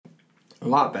A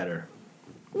lot better.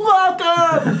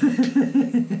 Welcome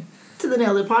to the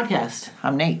Nailed It Podcast.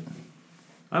 I'm Nate.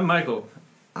 I'm Michael.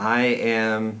 I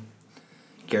am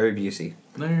Gary Busey.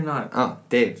 No, you're not. Oh,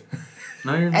 Dave.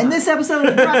 No, you're not. And this episode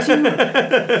is brought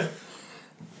to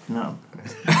you... No.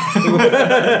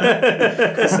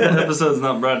 This episode's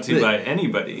not brought to you by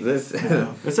anybody. This.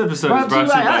 This episode Brought is brought to you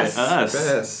by us. us.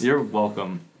 Yes. You're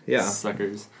welcome. Yeah.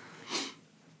 Suckers.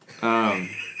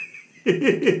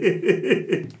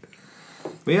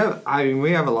 We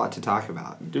have a lot to talk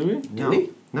about. Do we? No,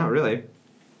 not really.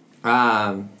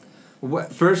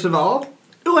 First of all,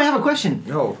 Ooh, I have a question.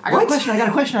 no. I got a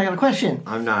question.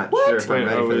 I'm not What? sure if Wait, I'm are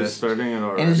ready for we this. starting it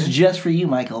already? And it's just for you,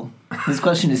 Michael. This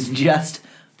question is just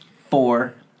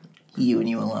for you and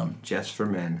you alone. Just for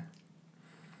men.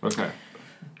 Okay.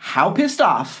 How pissed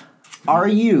off are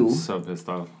you So pissed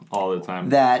off all the time.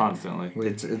 That- Constantly.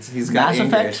 He's got Mass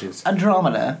anger Effect issues.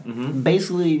 Andromeda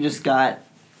basically just got,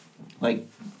 like,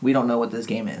 we don't know what this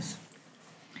game is.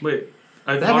 Wait.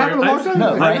 I've That happened a long time No,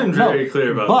 ago. right? I've been very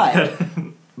clear about but,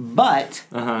 that. But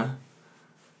Uh-huh.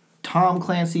 Tom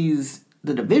Clancy's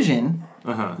The Division,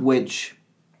 Uh-huh. which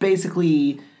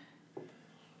basically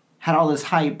had all this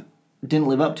hype, didn't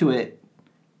live up to it,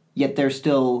 yet they're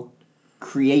still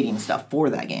creating stuff for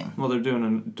that game. Well, they're doing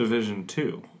a Division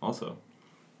 2 also.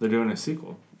 They're doing a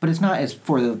sequel. But it's not as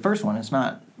for the first one. It's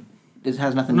not. It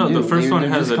has nothing to do. No, the first one They're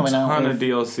has just a coming out ton with- of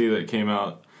DLC that came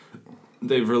out.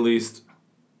 They've released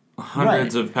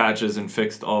hundreds of patches and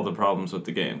fixed all the problems with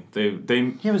the game. They Yeah,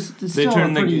 but it's they still a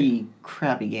turned the pretty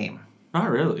crappy game. Not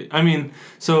really. I mean,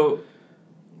 so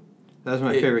That was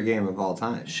my favorite game of all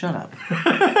time. Shut up.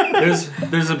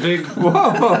 there's a big Hold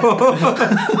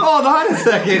on a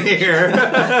second here.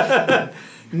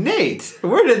 Nate,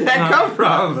 where did that come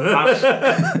from?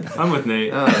 I'm with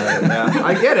Nate. Yeah,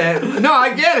 I get it. No,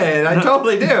 I get it. I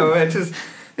totally do.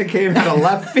 It came out of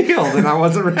left field, and I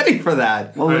wasn't ready for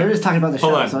that. Well, we were just talking about the show.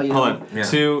 Hold on, so, you hold know. on.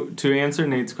 Yeah. To answer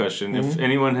Nate's question, if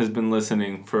anyone has been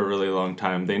listening for a really long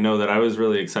time, they know that I was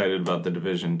really excited about the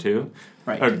Division 2.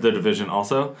 Right. Or the Division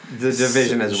also. The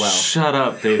Division as well. Shut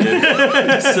up, David.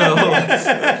 So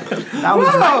That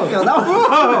was right field. That was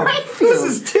Whoa! right field. This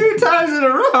is 2 times in a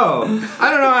row. I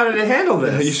don't know how to handle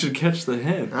this. you should catch the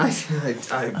hint. I should.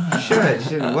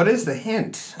 What is the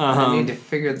hint? I need to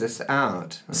figure this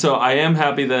out. So I am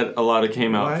happy that a lot of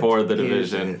came out What for the is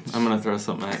Division. it? I'm gonna throw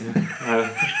something at you.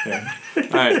 Yeah. All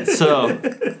right, so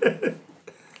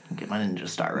Get my ninja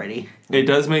star ready. it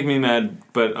does make me mad,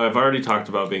 but I've already talked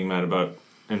about being mad about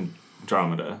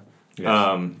Andromeda. Yes.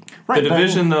 Right, The but-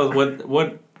 Division, though,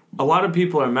 what a lot of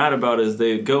people are mad about is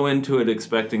they go into it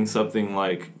expecting something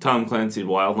like Tom Clancy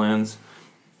Wildlands,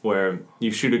 where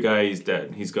you shoot a guy, he's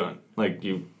dead, he's gone. Like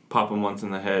you pop him once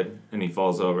in the head and he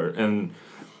falls over. And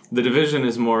The Division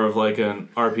is more of like an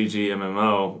RPG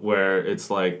MMO where it's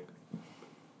like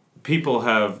people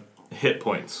have hit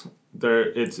points.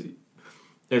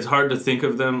 It's hard to think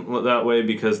of them that way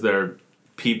because they're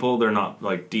people. They're not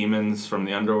like demons from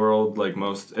the underworld like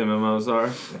most MMOs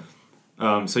are.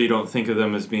 So you don't think of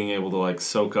them as being able to like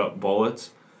soak up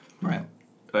bullets. Right.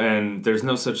 And there's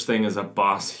no such thing as a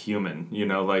boss human. You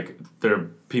know, like there are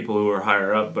people who are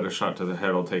higher up, but a shot to the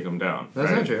head will take them down. That's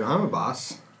right? not true. I'm a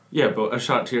boss. Yeah, but a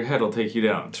shot to your head will take you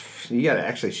down. You gotta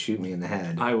actually shoot me in the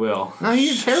head. I will. No,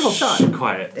 you're a terrible shot.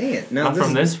 Quiet. Dang it. No, Not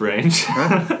from this range.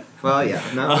 Well, yeah,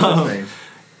 not from this range.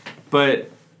 But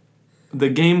the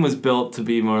game was built to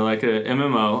be more like a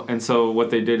MMO, and so what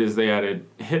they did is they added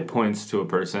hit points to a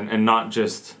person, and not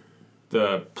just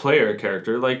the player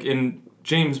character. Like in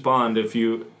James Bond, if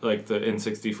you, like the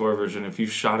N64 version, if you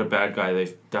shot a bad guy,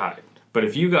 they died. But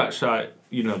if you got shot,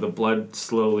 you know, the blood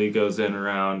slowly goes in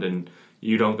around, and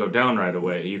you don't go down right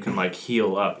away. You can, like,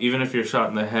 heal up. Even if you're shot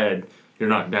in the head, you're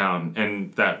not down,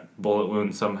 and that bullet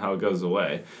wound somehow goes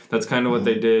away. That's kind of what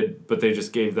they did, but they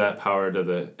just gave that power to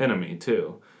the enemy,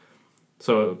 too.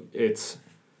 So it's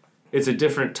a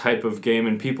different type of game,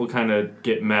 and people kind of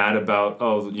get mad about,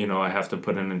 oh, you know, I have to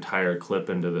put an entire clip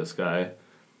into this guy.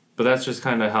 But that's just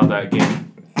kind of how that game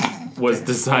was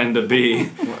designed to be.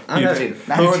 I'm having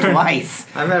That's twice.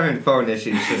 I'm having phone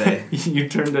issues today. You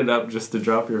turned it up just to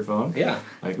drop your phone? Yeah.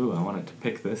 Like, ooh, I wanted to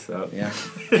pick this up. Yeah.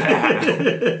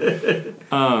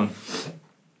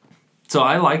 So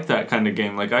I like that kind of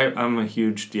game. Like, I'm a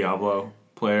huge Diablo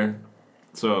player.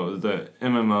 So the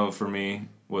MMO for me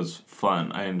was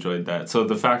fun. I enjoyed that. So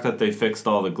the fact that they fixed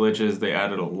all the glitches, they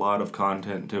added a lot of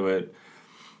content to it.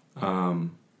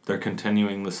 They're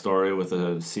continuing the story with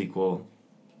a sequel.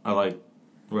 I like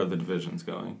where the Division's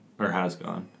going, or has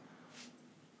gone.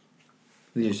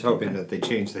 You're just hoping that they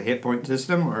change the hit point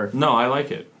system, or No, I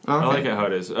like it. Okay. I like it how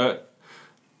it is.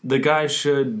 the guy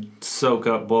should soak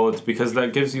up bullets because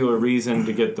that gives you a reason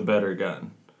to get the better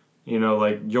gun. You know,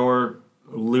 like you're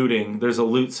looting. There's a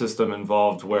loot system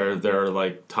involved where there are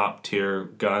like top tier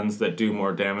guns that do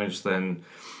more damage than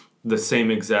the same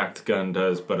exact gun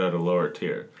does, but at a lower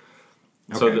tier.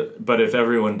 Okay. So, but if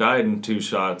everyone died in 2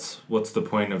 shots, what's the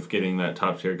point of getting that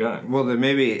top tier gun? Well, then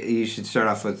maybe you should start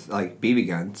off with like BB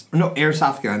guns. No,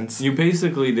 airsoft guns. You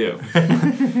basically do.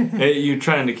 You're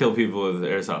trying to kill people with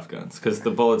airsoft guns because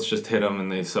the bullets just hit them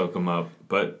and they soak them up.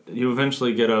 But you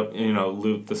eventually get up,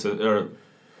 loot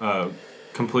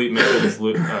complete missions,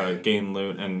 gain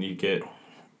loot, and you get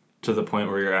to the point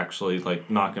where you're actually like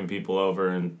knocking people over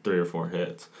in 3 or 4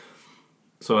 hits.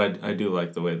 So I do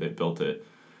like the way they built it.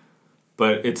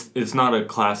 But it's not a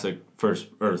classic first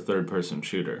or third person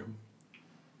shooter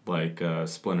like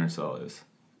Splinter Cell is.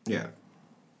 Yeah.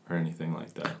 Or anything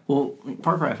like that. Well,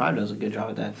 Far Cry 5 does a good job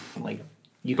at that. Like,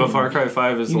 but Far Cry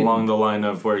 5 is along the line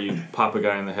of where you pop a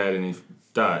guy in the head and he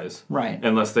dies. Right.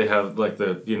 Unless they have like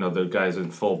the guys in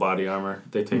full body armor,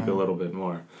 they take a little bit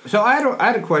more. So I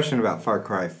had a question about Far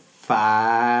Cry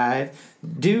 5.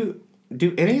 Do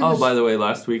any of Oh, this... by the way,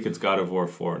 last week it's God of War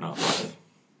 4, not 5.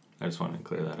 I just wanted to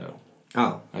clear that out.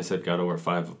 Oh. I said God of War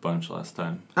 5 a bunch last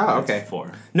time. Oh, It's okay.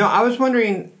 4. No, I was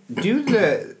wondering, do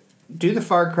the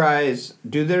Far Cries,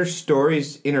 do their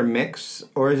stories intermix,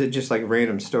 or is it just like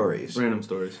random stories? Random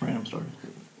stories. Random story.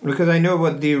 Because I know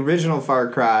what the original Far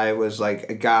Cry was like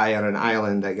a guy on an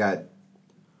island that got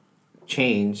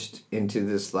changed into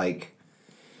this like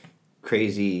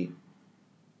crazy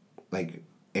like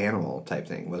animal type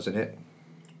thing, wasn't it?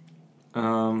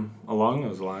 Along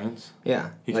those lines.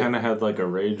 Yeah. He kind of had like a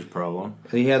rage problem.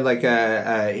 He had like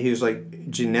he was like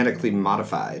genetically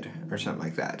modified or something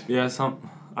like that. Yeah,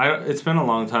 it's been a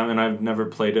long time and I've never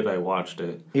played it. I watched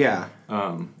it. Yeah.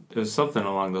 It was something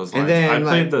along those lines. And then, I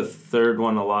played the third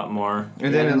one a lot more.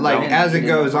 And then, Yeah, like, don't as it get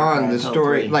goes into Far Cry on, the until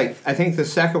story, 3. like, I think the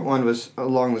second one was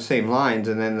along the same lines,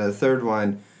 and then the third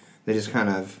one, they just kind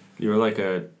of... You were like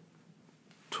a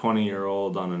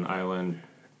 20-year-old on an island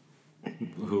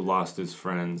who lost his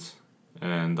friends,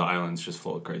 and the island's just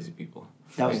full of crazy people.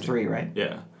 That was 3, right?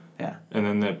 Yeah. Yeah. And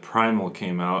then the Primal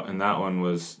came out, and that one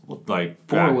was like...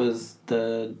 4 was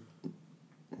the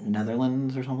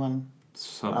Netherlands or something?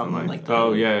 Something like the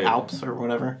oh, yeah. Alps or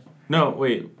whatever. No,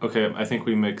 wait. Okay, I think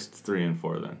we mixed 3 and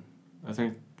 4 then. I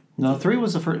think... No, 3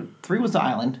 was the first. 3 was the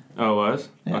island. Oh, it was?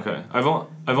 Yeah. Okay.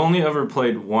 I've only ever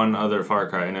played one other Far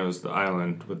Cry, and it was the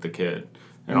island with the kid,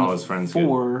 and all his friends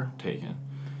 4 get taken.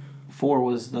 4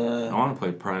 was I the want to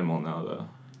play Primal now, though.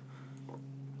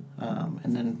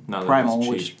 and then Now that Primal, it's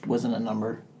which cheap. wasn't a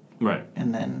number, Right.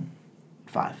 and then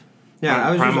 5. Yeah,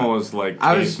 I was Primal was like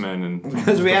I was- cavemen and...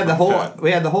 Because we had the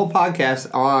whole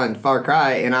podcast on Far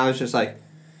Cry, and I was just like,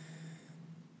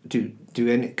 do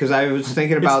any... Because I was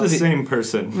thinking about... It's the same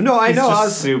person. No, I He's know, just I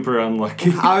was- super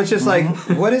unlucky. I was just like,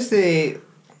 what is the...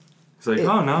 It's like,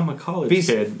 oh, now I'm a college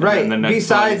kid. And right, then the next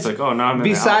one, it's like, oh, now I'm in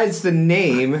besides the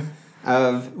name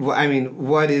of... I mean,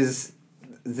 what is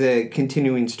the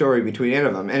continuing story between any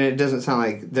of them? And it doesn't sound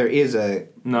like there is a...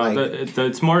 No, like,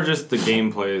 it's more just the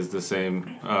gameplay is the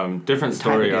same. Different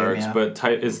story game, arcs, yeah. but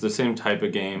it's the same type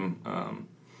of game.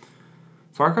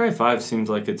 Far Cry 5 seems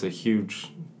like it's a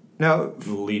huge no,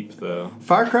 leap, though.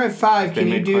 Far Cry 5, They can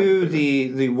you made do quite a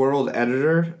bit. the world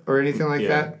editor or anything like Yeah,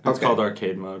 that? it's called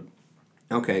arcade mode.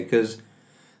 Okay, because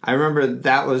I remember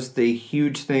that was the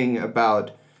huge thing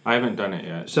about I haven't done it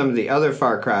yet. some of the other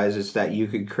Far Cries is that you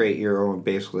could create your own,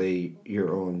 basically,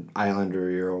 your own island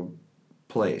or your own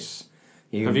place.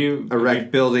 You Have can you- erect have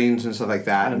you- buildings and stuff like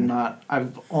that. I'm not.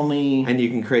 I've only And you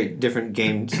can create different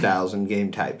game styles and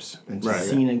game types. And stuff Right. like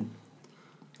that. seen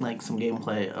like some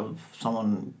gameplay of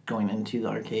someone going into the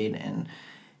arcade, and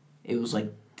it was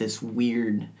like this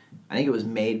weird. I think it was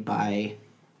made by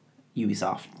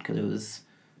Ubisoft because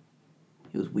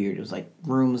it was weird. It was like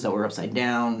rooms that were upside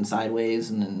down and sideways,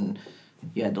 and then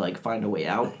you had to like find a way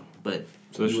out. But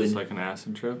So it's you just would- like an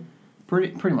acid trip?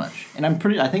 pretty much. And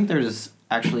I think there's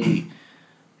actually.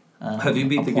 Have you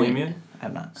beat a the point- game yet? I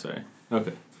have not. Sorry.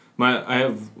 Okay. I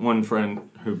have one friend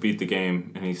who beat the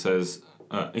game, and he says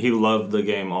he loved the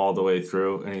game all the way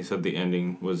through, and he said the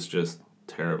ending was just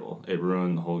terrible. It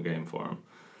ruined the whole game for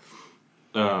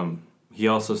him. He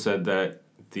also said that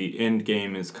the end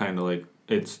game is kind of like,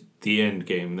 it's the end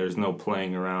game. There's no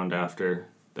playing around after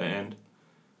the end.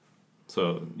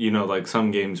 So, like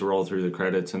some games roll through the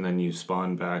credits, and then you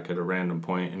spawn back at a random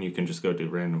point, and you can just go do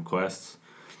random quests,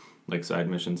 like side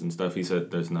missions and stuff. He said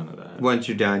there's none of that. Once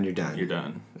you're done, you're done. You're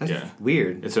done. That's yeah.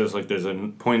 weird. It says like there's a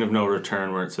point of no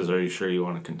return where it says, "Are you sure you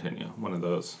want to continue?" One of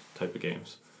those type of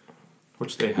games,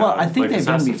 which they have. Well, I think like they've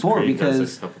done Assassin's before Creed does it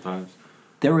because- a couple times.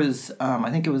 There was,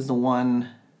 I think it was the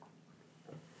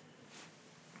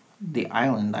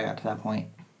island I got to that point.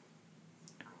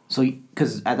 So,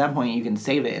 because at that point you can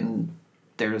save it, and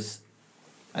there's,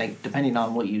 like, depending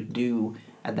on what you do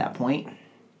at that point,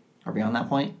 or beyond that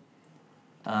point,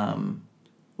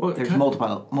 Well, there's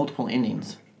multiple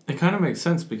endings. It kind of makes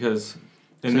sense because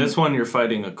in this one you're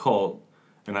fighting a cult,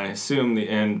 and I assume the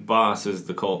end boss is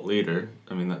the cult leader.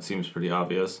 I mean, that seems pretty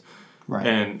obvious. Right.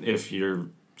 And if you're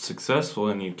successful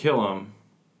and you kill him,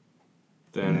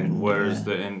 then where's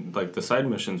the end? Like, the side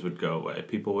missions would go away.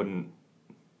 People wouldn't...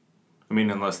 I mean,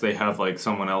 unless they have, like,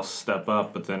 someone else step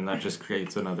up, but then that just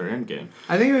creates another end game.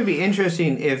 I think it would be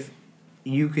interesting if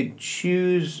you could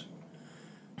choose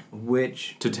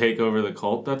which... To take over the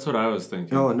cult? That's what I was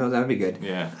thinking. Oh, no, that would be good.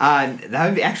 Yeah. That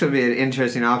would actually be an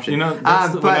interesting option. You know,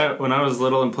 when I was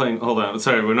little and playing... Hold on,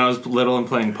 sorry. When I was little and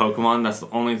playing Pokemon, that's the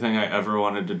only thing I ever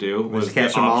wanted to do was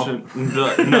catch the them all? option...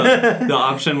 the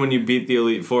option when you beat the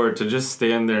Elite Four to just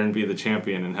stand there and be the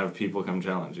champion and have people come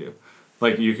challenge you.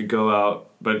 Like, you could go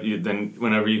out, but then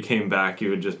whenever you came back, you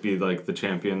would just be, like, the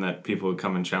champion that people would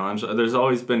come and challenge. There's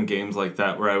always been games like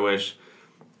that where I wish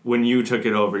when you took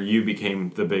it over, you became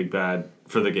the big bad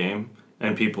for the game,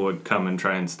 and people would come and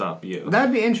try and stop you.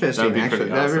 That'd be interesting, That'd be actually.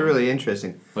 pretty That'd be awesome. really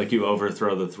interesting. Like, you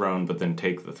overthrow the throne, but then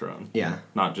take the throne. Yeah.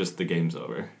 Not just the game's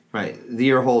over. Right.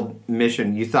 Your whole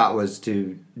mission you thought was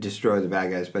to destroy the bad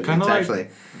guys, but Kind it's of like actually...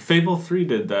 Fable 3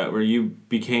 did that, where you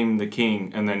became the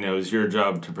king, and then it was your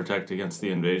job to protect against the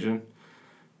invasion.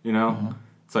 You know? Mm-hmm.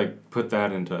 It's like, put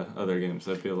that into other games.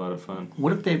 That'd be a lot of fun.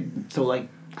 What if they... So, like...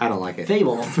 I don't like it.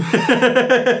 Fable. What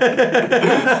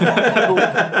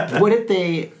if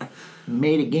they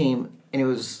made a game and it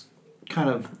was kind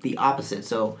of the opposite?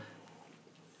 So,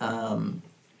 how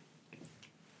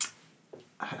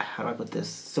do I put this?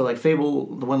 So, like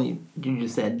Fable, the one that you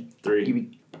just said, 3.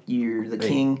 you're the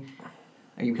king,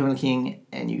 or you become the king,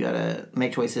 and you gotta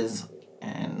make choices,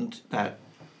 and that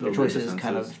your Build choices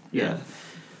kind of yeah.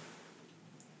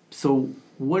 So,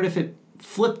 what if it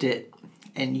flipped it,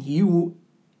 and your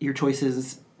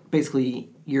choices, basically,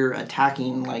 you're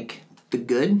attacking, like, the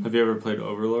good? Have you ever played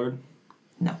Overlord?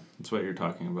 No. That's what you're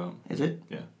talking about. Is it?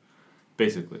 Yeah.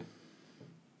 Basically.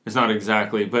 It's not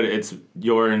exactly, but it's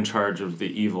you're in charge of the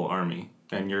evil army,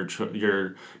 and your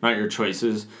not your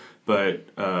choices, but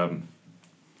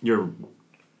your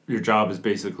job is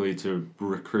basically to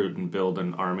recruit and build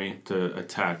an army to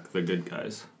attack the good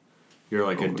guys. You're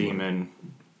like a demon.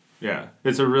 Yeah,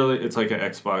 it's like an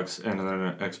Xbox, and then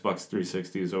an Xbox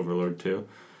 360 is Overlord too,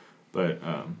 but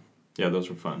yeah, those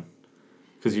were fun,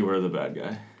 because you were the bad guy.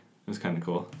 It was kind of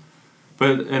cool,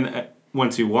 but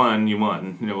once you won,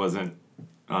 and it wasn't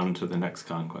on to the next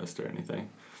conquest or anything.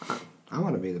 I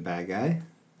want to be the bad guy.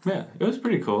 Yeah, it was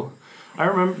pretty cool. I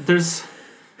remember there's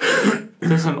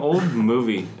an old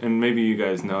movie, and maybe you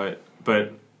guys know it,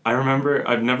 but I remember,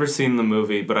 I've never seen the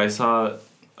movie, but I saw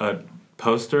a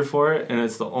poster for it, and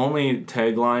it's the only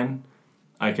tagline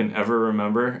I can ever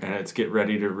remember, and it's "Get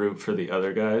ready to root for the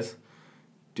other guys."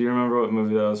 Do you remember what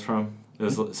movie that was from? It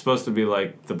was supposed to be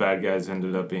like the bad guys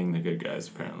ended up being the good guys,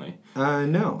 apparently.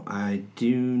 No, I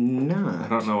do not. I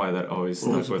don't know why that always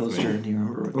stuck with me. Do you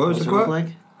remember What was the poster quote? looked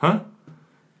like? Huh?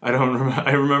 I don't remember.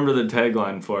 I remember the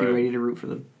tagline for Be it. ready to root for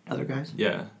the other guys?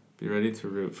 Yeah, be ready to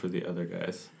root for the other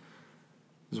guys.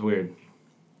 It was weird.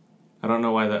 I don't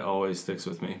know why that always sticks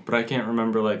with me, but I can't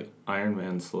remember like Iron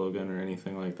Man's slogan or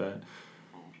anything like that.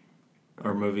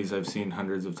 Or movies I've seen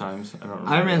hundreds of times. I don't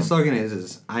remember. Iron Man's slogan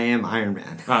is "I am Iron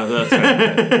Man." Oh, that's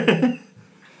right.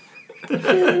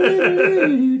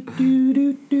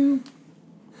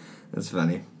 That's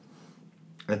funny.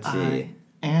 Let's see.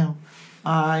 I am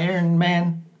Iron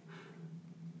Man.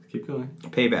 Keep going.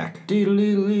 Payback.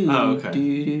 Doodle-doodle-doo. Oh, okay.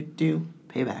 Do-do-do.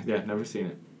 Payback. Yeah, never seen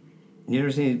it. You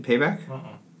never seen Payback?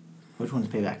 Which one's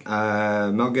Payback?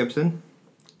 Mel Gibson.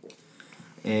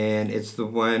 And it's the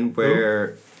one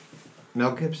where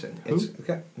Mel Gibson. It's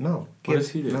okay, Mel. What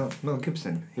does he do? Mel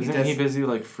Gibson. Isn't he busy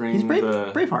like freeing He's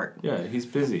the... Braveheart. Yeah, he's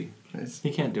busy.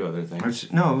 He can't do other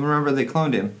things. No, remember they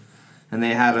cloned him, and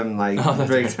they had him like Oh, that's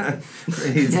break. He's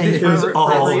it was forever- all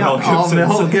forever young. Mel all Gibson's.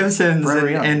 Mel Gibson's Forever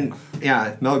young. and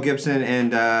yeah, Mel Gibson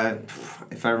and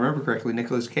if I remember correctly,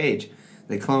 Nicolas Cage.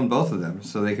 They cloned both of them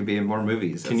so they could be in more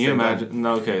movies. Can you imagine?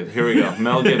 No, okay, here we go.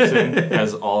 Mel Gibson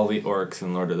as all the orcs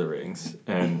in Lord of the Rings,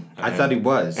 and I thought he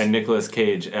was. and Nicolas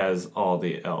Cage as all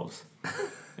the elves,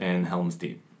 in Helm's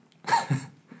Deep.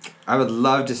 I would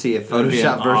love to see a That'd be an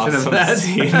Photoshop version of awesome that.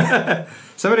 scene.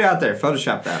 Somebody out there,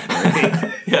 Photoshop that for me.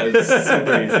 Yeah, it's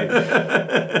super easy.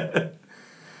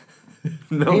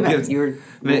 Mel Payback. Gibson.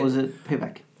 What was it?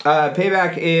 Payback.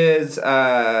 Payback is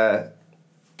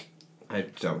I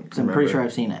don't. 'Cause I'm pretty sure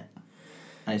I've seen it.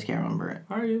 I just can't remember it.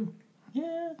 Are you?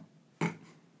 Yeah.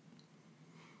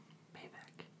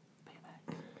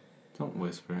 Don't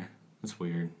whisper. That's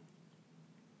weird.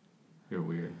 You're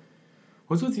weird.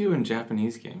 What's with you in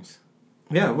Japanese games?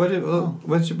 Yeah. What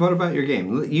about your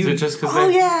game? Is it just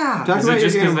because yeah. Talk Is about it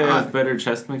just your because game. they have better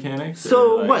chest mechanics?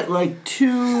 So like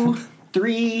 2,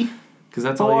 3, Because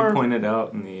that's all 4, you pointed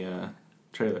out in the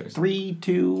trailers. 3,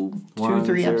 2, 1,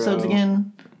 3 episodes 0.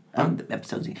 again. Huh?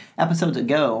 Episodes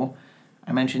ago,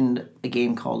 I mentioned a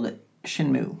game called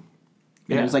Shenmue. And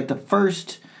Yeah. it was like the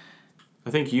first. I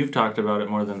think you've talked about it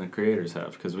more than the creators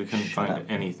have because we couldn't Shut find up.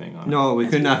 anything on it. No, we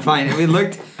could not find it.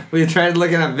 We tried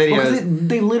looking up Well, 'cause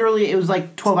videos. it was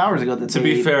like 12 hours ago that To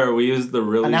be fair, we used the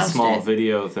really announced small it.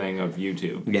 video thing of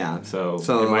YouTube. Yeah. So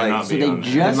So, it might like- not So be they on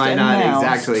there. just- It might not announced-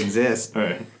 exactly exist. All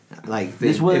right. Like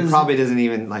This it was- probably doesn't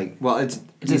even like. Well, they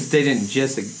didn't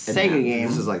just Sega game.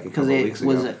 This is like a because couple it weeks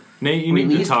was ago. Nate, you need to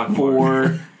released talk for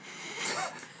more.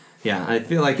 Yeah, I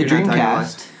feel like the you're not talking about.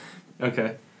 Dreamcast,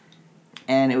 Okay.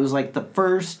 and it was like the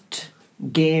first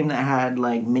game that had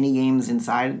like mini games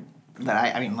inside that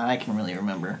I can really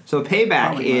remember. So payback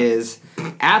Probably not. is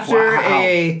after Wow.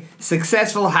 a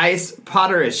successful heist,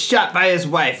 Potter is shot by his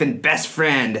wife and best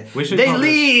friend. We should They call this-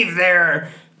 leave there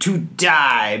to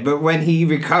die, but when he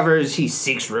recovers, he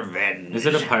seeks revenge. Is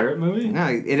it a pirate movie? No,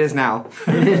 it is now.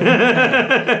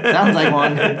 Sounds like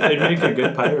one. They'd make a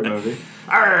good pirate movie.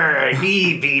 Arr,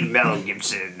 me be Mel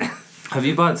Gibson. Have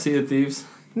you bought Sea of Thieves?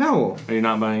 No, Are you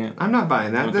not buying it? I'm not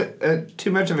buying that. Okay.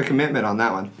 Too much of a commitment on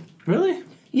that one. Really?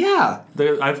 Yeah.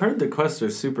 I've heard the quests are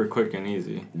super quick and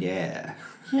easy. Yeah.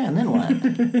 Yeah, and then what?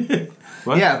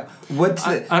 What? Yeah. What's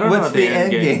I the don't know what's what the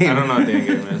end game? I don't know what the end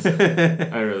game is.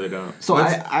 I really don't. So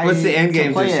what's the end to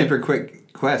game for play it, super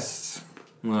quick quests?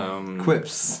 Just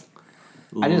Quips.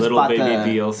 little bought baby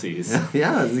the- DLCs.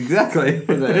 Yeah, exactly.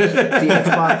 the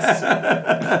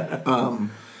Xbox,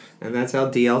 And that's how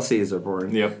DLCs are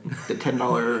born. Yep. the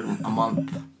 $10 a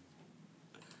month.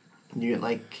 You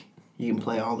get you can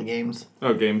play all the games.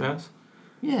 Oh, Game Pass?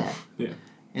 Yeah, Yeah.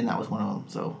 and that was one of them.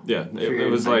 So Yeah. It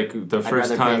figured, was like the I'd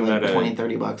first rather time pay that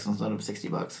 $20-$30 instead of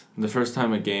 $60. the first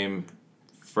time a game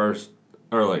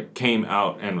came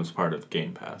out and was part of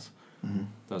Game Pass. Mm-hmm.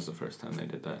 That was the first time they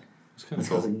did that. It's kind That's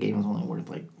of because cool. the game was only worth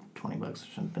like $20. It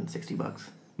shouldn't have been $60.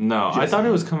 No, I Just- thought it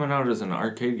was coming out as an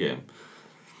arcade game.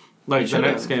 Like, It the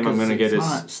next should've, game I'm 'cause going to get it's is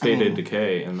not- State I mean- of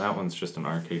Decay, and that one's just an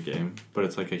arcade game. But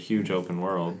it's like a huge open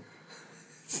world.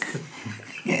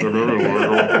 I'm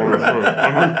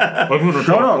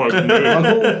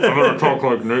gonna talk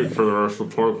like Nate for the rest of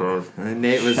the podcast. And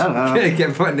Nate was Shut up.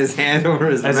 kept putting his hand over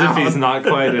his As mouth. if he's not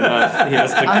quiet enough, he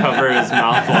has to cover his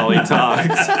mouth while he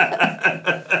talks.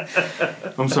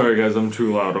 I'm sorry, guys. I'm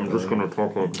too loud. I'm just gonna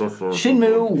talk like this.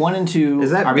 Shenmue 1 and 2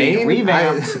 Is that are being Bane?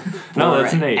 revamped No, for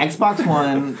that's Nate. Xbox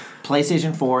One,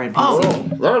 PlayStation 4, and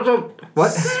PC.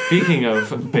 What? Speaking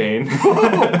of Bane,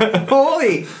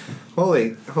 Holy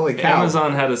cow!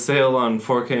 Amazon had a sale on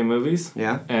 4K movies.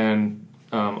 Yeah. And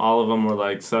all of them were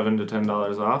like $7 to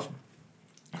 $10 off.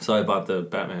 So I bought the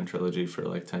Batman trilogy for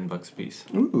like $10 a piece.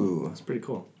 Ooh. It's pretty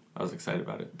cool. I was excited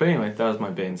about it. But anyway, that was my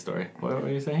Bane story. What were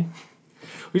you saying?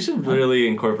 We should really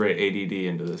incorporate ADD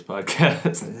into this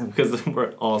podcast because we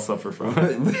all suffer from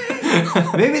it.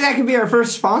 Maybe that could be our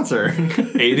first sponsor.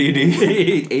 ADD.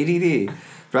 ADD.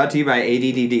 Brought to you by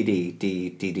ADDD.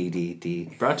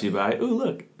 Brought to you by, ooh,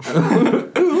 look.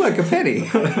 Ooh, look, a penny.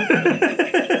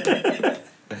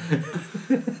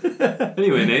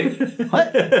 Anyway, Nate,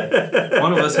 What?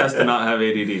 one of us has to not have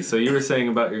ADD. So you were saying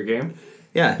about your game?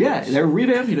 Yeah. Yeah, they're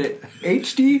revamping it.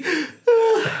 HD.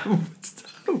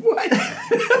 What?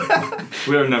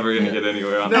 We're never going to get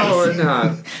anywhere on No, this. we're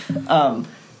not.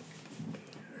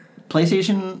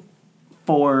 PlayStation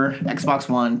 4, Xbox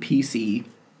One, PC,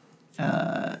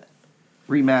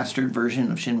 remastered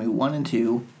version of Shenmue 1 and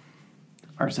 2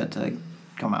 are set to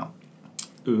come out.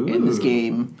 Ooh. In this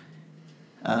game,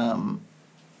 I'm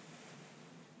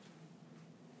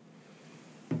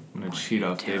going to cheat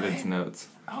off David's notes.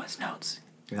 oh, his notes.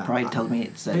 Yeah. Probably tells me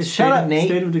it says, Hey, shut up, Nate.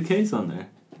 State of Decay's on there.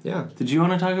 Yeah. Did you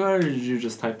want to talk about it, or did you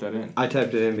just type that in? I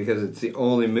typed it in because it's the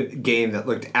only game that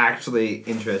looked actually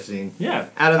interesting. Yeah,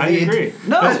 Out of I the agree.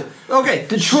 No! Okay.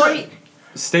 Detroit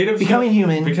State of Becoming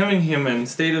Human. Becoming Human.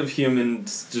 State of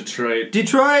Humans. Detroit.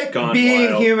 Detroit Gone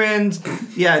being wild. humans.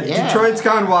 Yeah, Yeah. Detroit's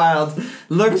gone wild.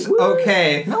 Looks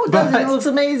okay. No, it doesn't. It looks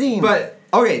amazing. But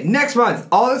okay, next month,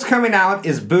 all that's coming out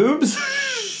is boobs.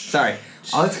 Sorry,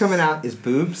 all that's coming out is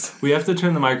boobs. We have to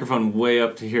turn the microphone way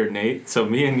up to hear Nate, so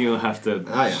me and you have to.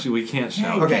 Oh, yeah. We can't Yeah,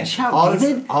 shout. you Okay, can't shout, all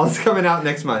David. that's coming out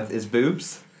next month is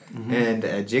boobs. and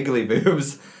Jiggly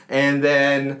Boobs, and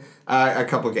then a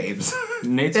couple games.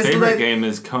 Nate's It's favorite like- game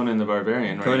is Conan the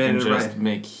Barbarian, where Conan you can the just Barbarian.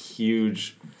 make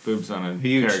huge boobs on a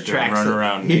Huge character tracks, and run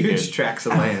around huge naked. tracts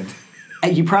of land.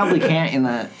 You probably can't in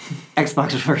the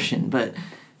Xbox version, but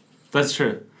That's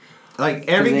true. Like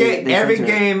every they every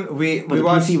censor it. game we but the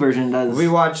watched. PC version does. We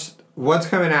watched what's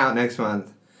coming out next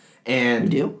month,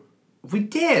 and You do? we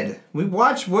did. We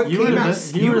watched what You came were out.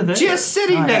 there- you were there. just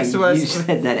sitting Oh, next to yeah, you us.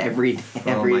 said that every.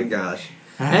 Oh my gosh.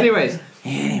 Anyways,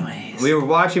 Anyways. we were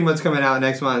watching what's coming out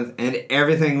next month, and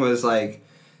everything was like,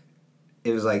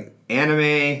 it was like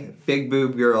anime, big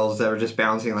boob girls that were just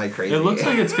bouncing like crazy. It looks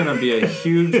like it's gonna be a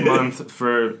huge month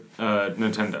for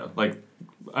Nintendo. Like,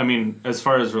 I mean, as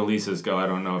far as releases go, I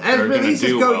don't know if as they're gonna releases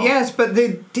do go, well. yes, but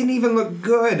they didn't even look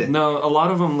good. No, a lot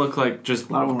of them look like just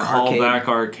A lot of them are callback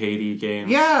arcadey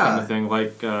games, Yeah. kind of thing.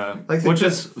 Like Like the which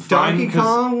is fine, Donkey 'cause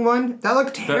Kong one, that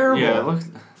looked that- terrible. yeah, it looks.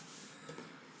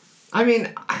 I mean,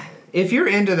 if you're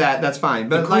into that, that's fine.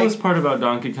 The But like, coolest part about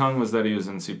Donkey Kong was that he was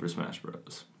in Super Smash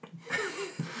Bros.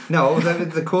 no,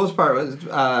 the coolest part was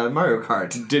Mario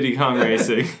Kart. Diddy Kong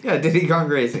Racing, Yeah, Diddy Kong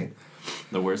Racing.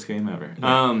 the worst game ever.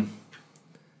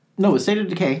 No, with State of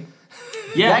Decay,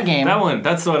 Yeah, That game- that one.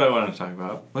 That's what I want to talk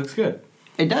about. Looks good.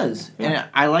 it does. Yeah. And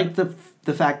I like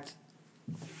the fact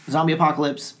Zombie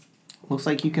Apocalypse looks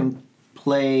like you can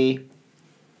play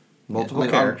Multiple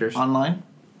like, characters. online.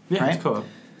 Yeah, Right? it's co-op.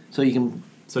 So you can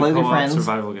It's a play with your co-op friends,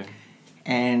 survival game.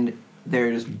 and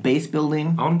there's base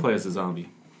building. I want to play as a zombie.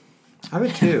 I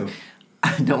would too.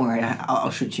 Don't worry,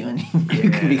 I'll shoot you and you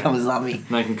can become a zombie.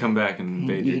 And I can come back and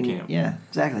invade You your can- camp. Yeah,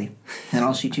 exactly. And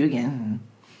I'll shoot you again.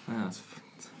 Ah,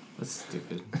 that's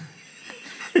stupid.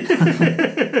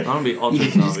 I want to be ultra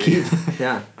You can just zombie. keep.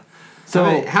 Yeah.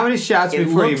 So how many shots it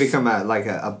before you looks- become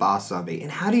a boss zombie?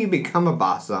 And how do you become a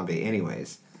boss zombie,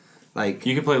 anyways? Like,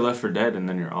 You can play Left 4 Dead and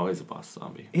then you're always a boss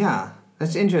zombie. yeah,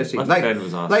 that's interesting. Left like, 4 Dead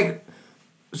was awesome. Like,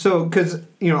 so because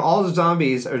all the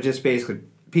zombies are just basically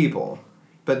people,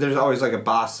 but there's always like a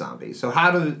boss zombie. So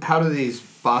how do these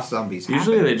boss zombies happen?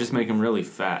 Usually they just make him really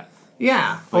fat.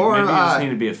 yeah, Like or maybe you just need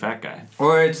to be a fat guy.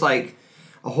 or it's like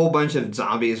a whole bunch of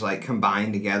zombies like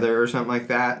combined together or something like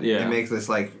that. Yeah. It makes this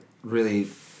like really.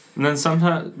 And then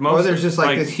sometimes most Or there's just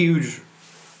like this huge.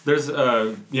 there's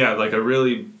like a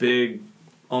really big,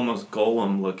 almost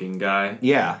golem looking guy.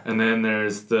 Yeah. And then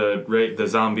there's the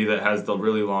zombie that has the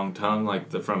really long tongue, like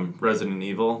the from Resident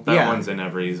Evil. That Yeah. one's in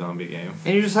every zombie game.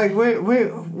 And you're just like,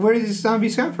 where did these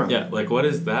zombies come from? Yeah, like what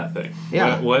is that thing?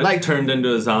 Yeah, What like- turned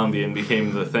into a zombie and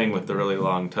became the thing with the really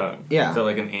long tongue? Yeah. Is that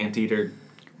like an anteater?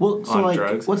 well, so on like,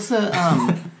 drugs. what's the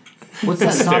what's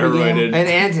that zombie game?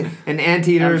 Steroided. An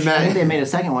anteater. I think they made a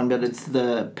second one, but it's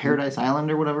the Paradise Island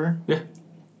or whatever. Yeah.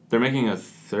 They're making a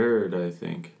third, I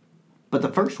think. But the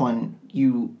first one,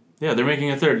 you Yeah, they're making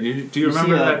a third. Do you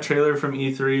remember see that trailer from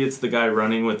E3? It's the guy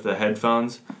running with the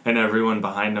headphones, and everyone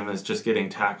behind him is just getting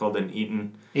tackled and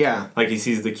eaten. Yeah. Like he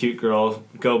sees the cute girl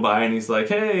go by, and he's like,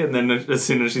 "Hey!" And then as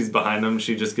soon as she's behind him,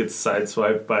 she just gets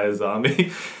sideswiped by a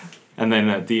zombie. And then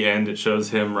at the end, it shows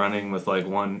him running with like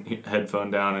one headphone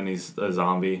down, and he's a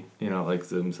zombie. Like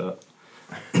zooms up.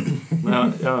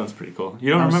 That one's pretty cool.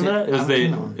 You don't I don't remember see- that? I don't see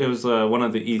that one. It was one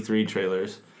of the E3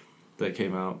 trailers that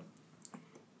came out.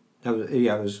 It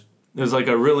was. It was like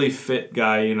a really fit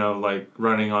guy, like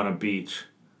running on a beach.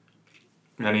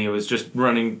 And he was just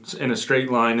running in a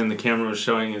straight line, and the camera was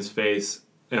showing his face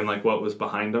and like what was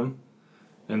behind him.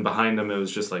 And behind him, it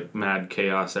was just like mad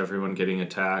chaos, everyone getting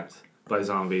attacked by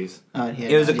zombies.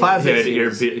 It was a classic- He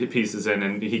had series. earpieces in,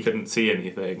 and he couldn't see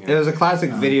anything. It was a classic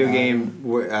video game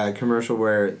commercial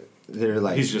where they're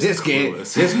like, He's just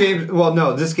clueless. this game. Well,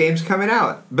 no, this game's coming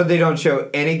out, but they don't show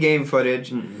any game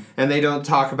footage, and they don't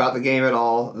talk about the game at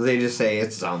all. They just say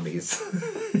it's zombies.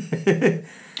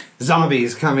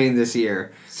 Zombies coming this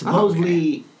year.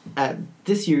 supposedly at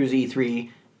this year's E3.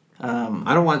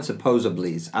 I don't want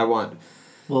supposablys. I want.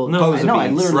 Well, No, I know. I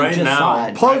literally right just now- saw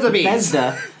it. Posabees.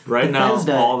 Bethesda. Right now,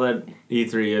 Bethesda, all that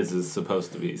E3 is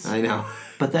supposed to be. I know.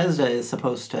 Bethesda is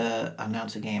supposed to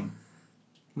announce a game.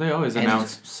 They always And-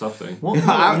 announce something. Well, no,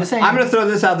 I'm just saying. I'm going to throw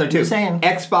this out there too. just saying.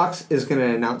 Xbox is going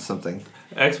to announce something.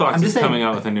 Xbox I'm just is saying- coming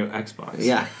out with a new Xbox.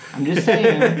 Yeah. I'm just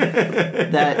saying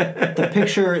that the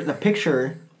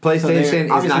picture. PlayStation is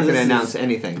not obviously going to this announce is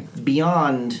anything.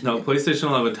 beyond. No, PlayStation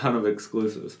will have a ton of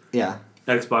exclusives. Yeah.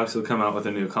 Xbox will come out with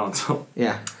a new console.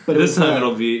 Yeah. But it This was, time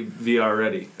it'll be VR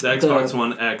ready. The Xbox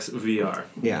One X VR.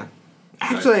 Yeah.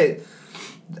 Actually,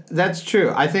 that's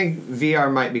true. I think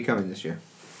VR might be coming this year.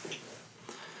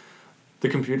 The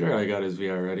computer I got is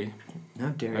VR ready. How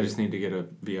dare I just need to get a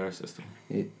VR system.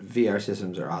 VR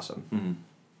systems are awesome. Mhm.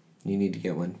 You need to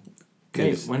get one.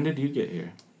 Hey, 'Cause when did you get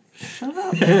here? Shut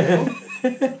up.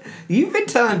 You've been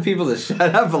telling people to shut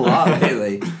up a lot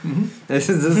lately. This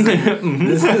is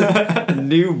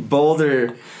new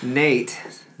Boulder Nate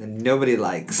that nobody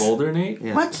likes. Boulder Nate?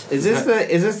 Yeah. What? Is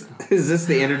this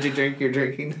the energy drink you're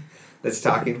drinking that's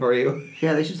talking for you?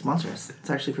 Yeah, they should sponsor us. It's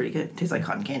actually pretty good. It tastes like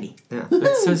cotton candy. Yeah.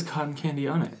 It says cotton candy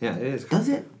on it. Yeah, it is. Does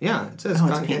it? Yeah, it says Oh,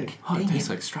 it's cotton pink. candy. Oh, it Dang tastes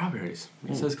it. like strawberries.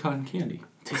 It says cotton candy.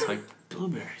 It tastes like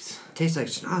blueberries. Tastes like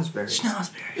schnozberries.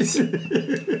 Schnozberries.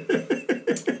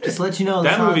 Just to let you know, the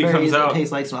That movie snozberries comes out-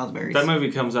 taste like snozberries. That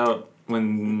movie comes out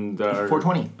when the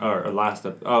 420. or last.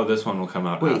 Oh, this one will come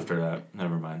out Wait. after that.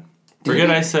 Never mind. Did Forget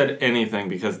it? I said anything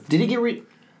because Did it get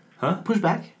Huh? pushed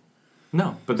back?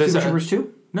 no. But this Super Troopers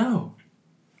 2? no,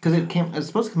 Because it's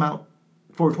supposed to come out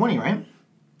 420, right?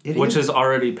 It which is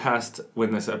already past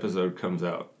when this episode comes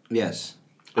out. Yes.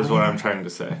 Is what I'm trying to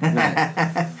say.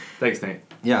 Thanks, Nate.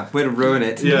 Yeah, way to ruin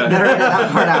it. Yeah. Better edit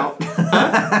that part out.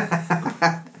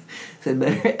 Said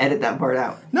better edit that part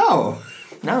out. No.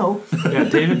 No, Yeah.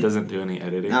 David doesn't do any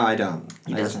editing. No, I don't.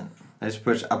 he doesn't. I just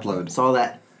push upload. Saw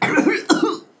that.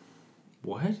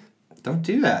 What? Don't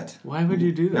do that. Why would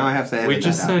you do that? Now I have to edit We that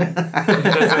just out. said. He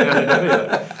doesn't edit any of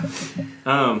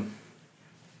that.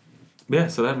 Yeah.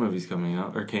 So that movie's coming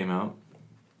out or came out.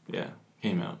 Yeah,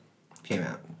 came out. Came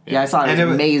out. Yeah, I saw it. And It it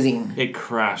was was- amazing. It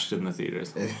crashed in the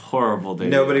theaters. Horrible day.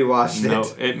 Nobody watched No,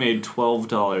 it. it made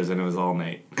 $12 and it was all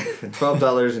Nate.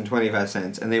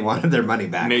 $12.25, and they wanted their money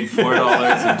back. Made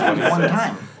 $4.20. One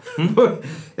time.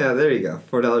 Yeah, there you go.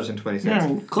 $4.20. Yeah,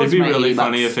 close It'd be to my really $80.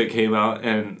 funny if it came out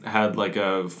and had like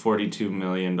a $42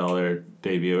 million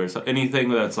debut or something. Anything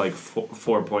that's like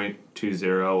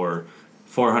 4.20 or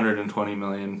 420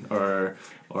 million or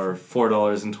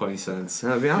 $4.20.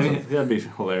 That'd be awesome. That'd be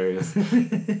hilarious.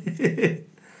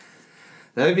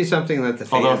 That would be something that the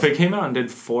fans... Although if it came out and did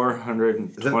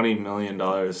 $420 million,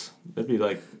 that'd be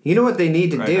like... You know what they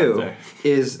need to Right up do there.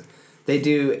 is they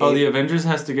do... Oh, the Avengers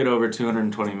has to get over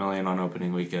 $220 million on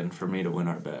opening weekend for me to win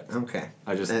our bet. Okay.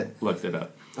 I just looked it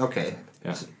up. Okay.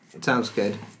 Yeah. Sounds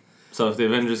good. So if the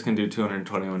Avengers can do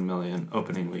 $221 million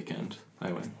opening weekend,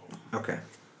 I win. Okay.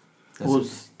 What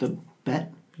was the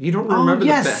bet? You don't remember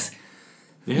yes. the bet.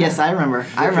 Yeah. Yes, I remember.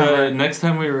 I remember. Next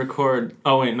time we record...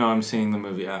 Oh, wait, no, I'm seeing the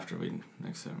movie after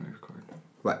next time we record.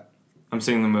 What? I'm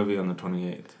seeing the movie on the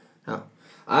 28th. Oh.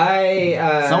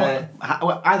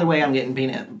 Either way, I'm getting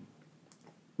peanut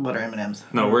butter M&Ms.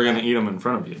 No, we're going to eat them in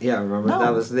front of you. Yeah, remember? No.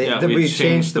 That was the... Yeah, that we we changed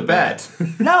changed the the bet.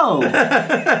 No.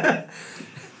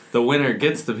 The winner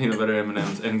gets the peanut butter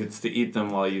M&Ms and gets to eat them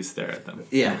while you stare at them.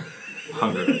 Yeah.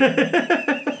 Hungrily.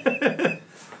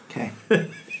 Okay.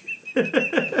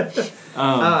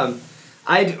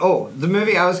 The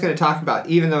movie I was going to talk about,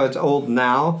 even though it's old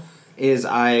now, is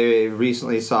I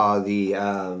recently saw the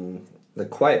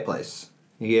Quiet Place.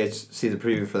 You guys see the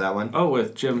preview for that one? Oh,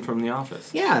 with Jim from The Office.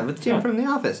 Yeah, with Jim Yeah. from The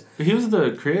Office. He was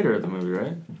the creator of the movie,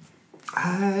 right?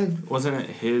 I Wasn't it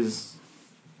his...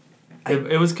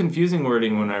 It was confusing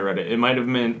wording when I read it. It might have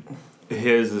meant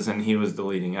his as in he was the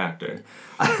leading actor.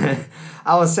 I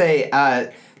will say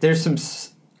there's some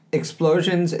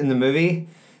explosions in the movie,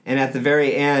 and at the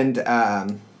very end,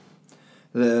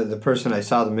 the person I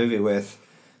saw the movie with,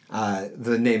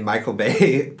 the name Michael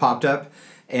Bay popped up,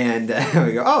 and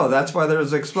we go, oh, that's why there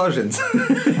was explosions. Was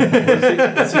he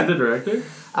the director?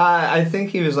 I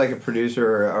think he was like a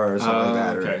producer or something like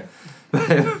that. Okay.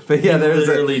 But yeah, He there's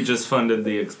literally just funded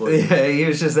the explosion. yeah, he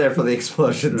was just there for the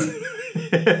explosions.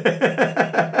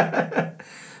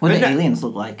 What But do no- aliens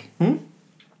look like?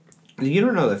 You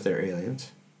don't know if they're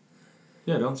aliens.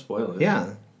 Yeah, don't spoil it.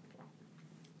 Yeah.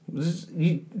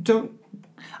 You don't.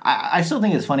 I still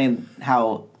think it's funny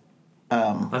how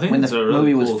I think when it's the a really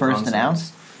movie was cool first concept.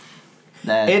 announced,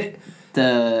 that It-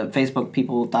 the Facebook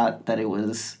people thought that it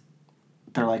was.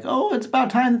 They're like, oh, it's about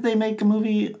time that they make a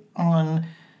movie on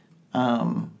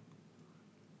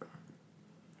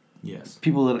Yes.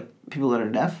 people that are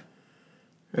deaf,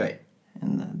 Right.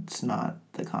 and that's not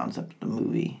the concept of the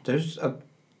movie, There's a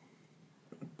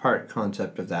part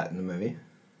concept of that in the movie.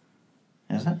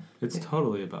 is it? It's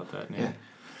totally about that, Nate. Yeah.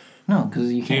 No,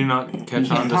 because you Can you can't. not catch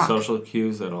can't on to talk. social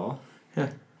cues at all? You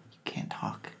can't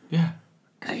talk. Yeah.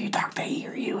 Because if you talk, they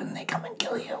hear you and they come and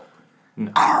kill you. No.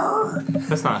 Arr!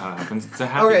 That's not how it happens. It's a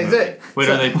happy Okay, movie. Wait,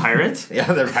 so- are they pirates?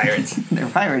 Yeah, they're pirates. They're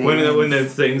pirating. When the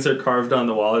things are carved on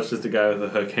the wall, it's just a guy with a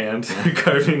hook hand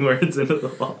carving words into the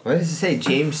wall. What does it say?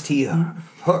 James T.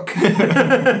 Hook.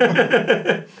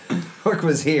 Hook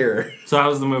was here. So how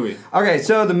was the movie? Okay,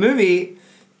 so the movie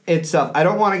itself, I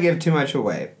don't want to give too much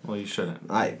away. Well, you shouldn't.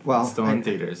 It's Still in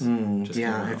theaters. Just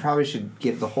yeah, came I out. probably should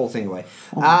give the whole thing away.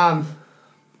 And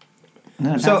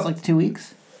then it So- passed like 2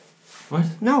 weeks. What?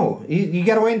 No, you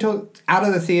gotta wait until it's out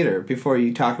of the theater before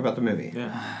you talk about the movie.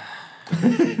 Yeah.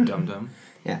 Dum-dum.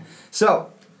 Yeah.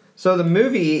 So the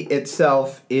movie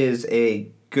itself is a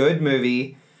good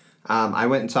movie. I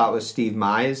went and saw it with Steve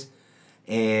Mize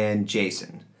and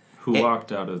Jason. Who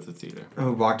walked out of the theater?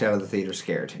 Who walked out of the theater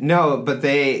scared. No, but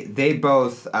they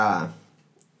both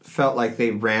felt like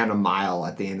they ran a mile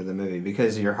at the end of the movie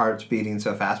because your heart's beating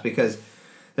so fast, because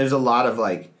there's a lot of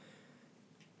like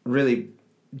really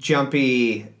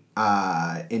jumpy,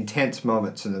 intense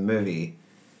moments in the movie,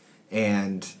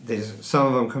 and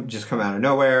some of them just come out of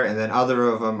nowhere, and then other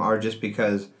of them are just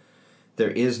because there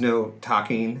is no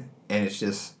talking, and it's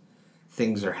just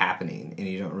things are happening, and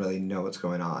you don't really know what's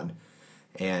going on,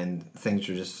 and things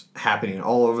are just happening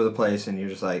all over the place, and you're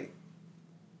just like,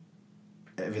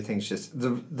 everything's just,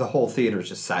 the whole theater is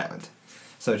just silent,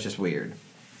 so it's just weird.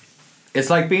 It's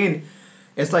like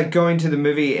going to the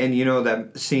movie, and you know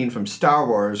that scene from Star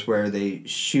Wars where they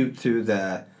shoot through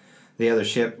the other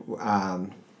ship,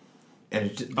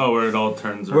 and where it all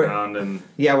turns around and...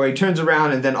 Yeah, where he turns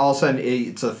around and then all of a sudden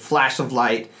it's a flash of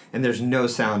light and there's no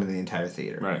sound in the entire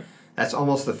theater. Right. That's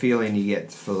almost the feeling you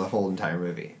get for the whole entire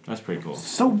movie. That's pretty cool.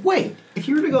 So wait, if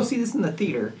you were to go see this in the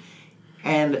theater,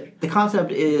 and the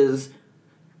concept is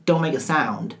don't make a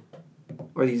sound,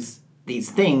 or these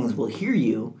things will hear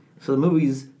you, so the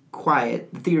movie's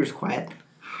quiet, the theater's quiet.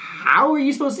 How are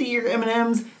you supposed to eat your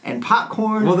M&Ms and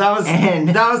popcorn? Well, that was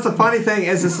the funny thing.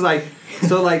 Is it's like,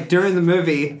 so like during the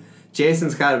movie,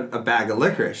 Jason's got a bag of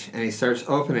licorice and he starts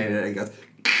opening it and he goes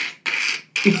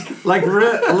like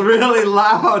really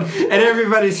loud, and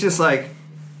everybody's just like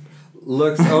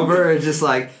looks over and just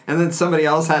like, and then somebody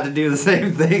else had to do the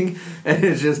same thing, and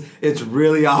it's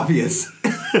really obvious.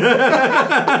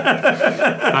 That's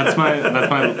my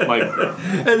like.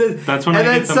 And then, that's when and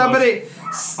I then get the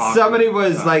somebody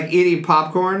was like eating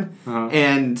popcorn, Uh-huh.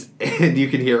 and you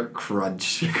can hear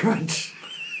crunch, crunch.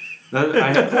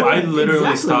 I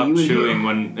literally Exactly, stop you would chewing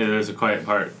when there's a quiet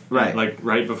part. Right. Like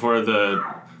right before the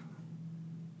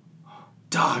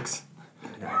dogs.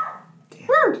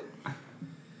 Word.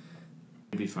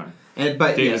 It'd be fine.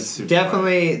 But David's yes, super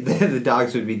definitely the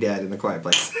dogs would be dead in the quiet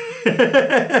place.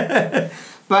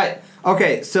 But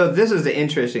okay, so this is the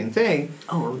interesting thing,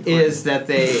 is that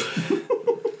they,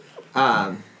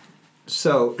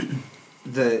 so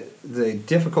the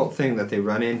difficult thing that they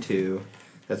run into,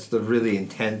 that's the really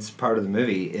intense part of the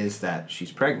movie, is that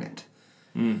she's pregnant,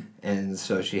 and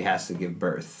so she has to give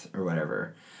birth or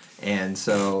whatever, and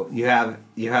so you have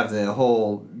the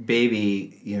whole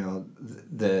baby,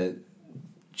 the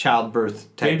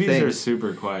childbirth type Babies thing. are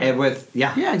super quiet. And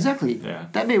Yeah, exactly. Yeah.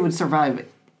 That baby would survive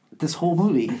this whole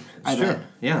movie. I bet.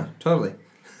 Yeah, totally.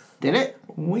 Did it?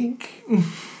 Wink.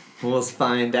 We'll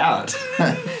find out.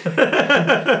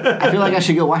 I feel like I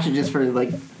should go watch it just for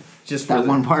like Just that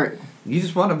one part. You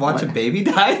just want to watch a baby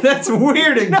die? That's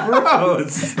weird and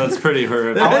gross. That's pretty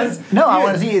horrific. I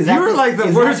want to see. Is that You were like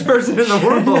the worst person in the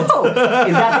world. No.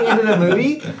 Is that the end of the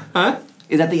movie? Huh?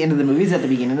 Is that the end of the movie? Is that the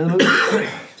beginning of the movie?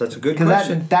 That's a good Because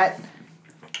question. that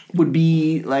would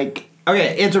be like...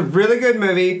 Okay, it's a really good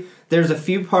movie. There's a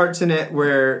few parts in it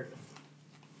where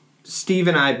Steve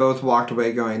and I both walked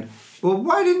away going, well,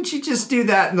 why didn't you just do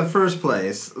that in the first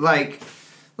place? Like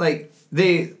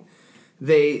they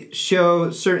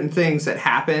show certain things that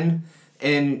happen,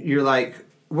 and you're like,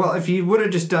 well, if you would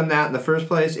have just done that in the first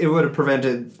place, it would have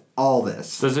prevented all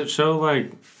this. Does it show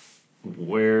like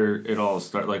where it all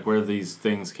started, like where these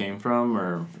things came from,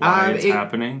 or why it's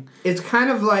happening? It's kind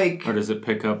of like... Or does it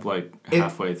pick up like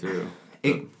halfway through?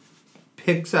 It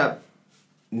picks up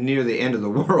near the end of the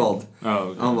world,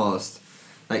 Okay. almost,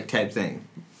 like type thing,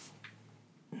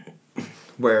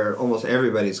 where almost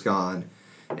everybody's gone,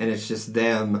 and it's just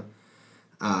them,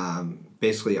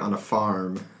 basically on a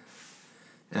farm.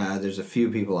 There's a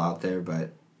few people out there, but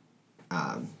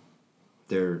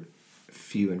they're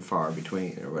few and far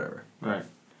between, or whatever. Right.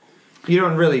 You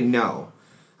don't really know,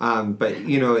 but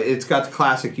it's got the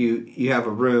classic. You have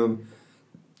a room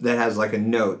that has like a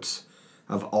notes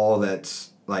of all that's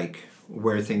like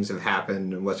where things have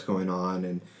happened and what's going on,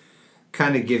 and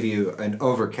kind of give you an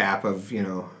overcap of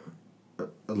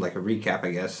like a recap, I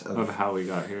guess, Of how we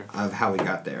got here. of how we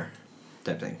got there,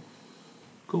 type thing.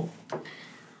 Cool.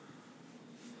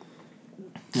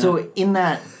 So in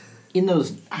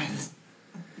those...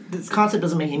 This concept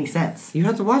doesn't make any sense. You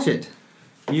have to watch it.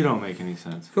 You don't make any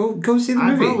sense. Go see the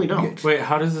I movie. probably don't. Wait,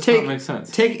 how does this not make sense?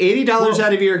 Take $80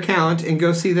 out of your account and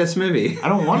go see this movie. I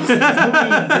don't want to see this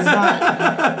movie. Does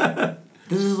not...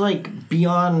 This is like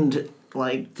beyond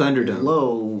like Thunderdome.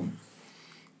 low.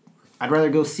 I'd rather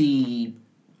go see...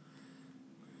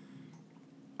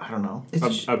 I don't know.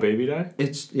 It's A baby die?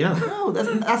 it's yeah. No,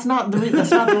 that's not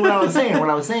that's not what I was saying. What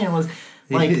I was saying was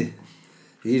like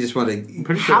You just want to. I'm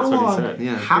pretty sure how that's what long? he said.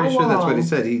 Yeah, I'm How pretty sure that's what he long-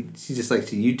 said. He just likes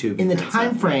to YouTube in the that time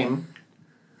stuff. frame.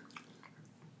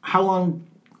 How long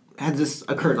had this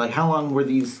occurred? Like how long were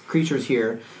these creatures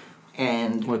here?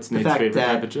 And What's the Nate's fact favorite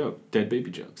that type of joke? Dead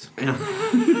baby jokes.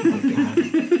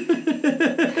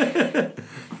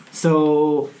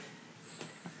 so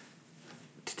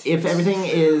if everything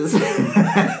is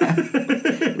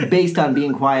based on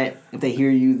being quiet, if they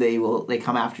hear you, they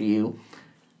come after you.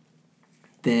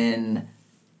 Then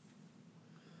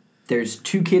there's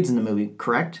 2 kids in the movie,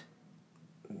 correct?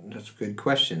 That's a good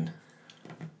question.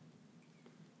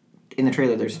 In the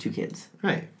trailer, there's 2 kids.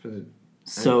 Right.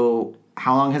 So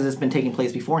how long has this been taking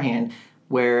place beforehand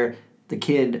where the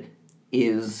kid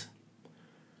is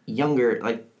younger,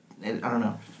 like, I don't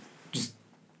know, just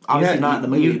obviously not in the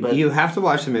movie, but... You have to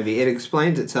watch the movie. It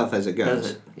explains itself as it goes.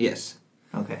 Does it? Yes.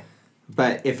 Okay.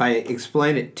 But if I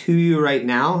explain it to you right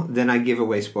now, then I give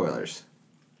away spoilers.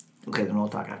 Okay, then we'll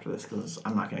talk after this because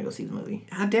I'm not going to go see the movie.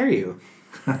 How dare you?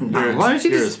 You're, Why don't you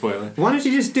you're just a spoiler. Why don't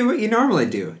you just do what you normally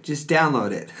do? Just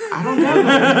download it. I don't know.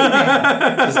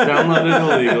 Just download it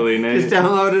illegally, Nate. Just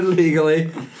download it legally,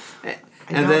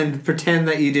 and don't- then pretend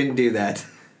that you didn't do that.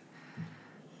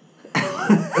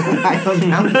 I don't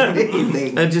download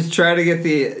anything. And just try to get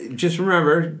the. Just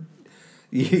remember,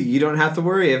 you don't have to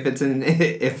worry if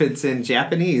it's in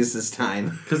Japanese this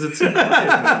time. Because it's a quiet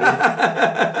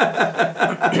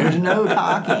There's no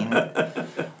talking.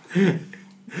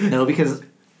 No, because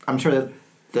I'm sure that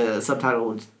the subtitle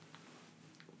would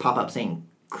pop up saying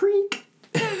 "creak."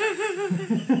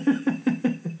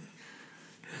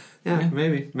 Yeah,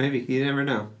 maybe you never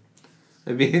know.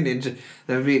 That'd be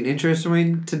an interesting way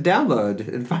to download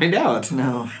and find out.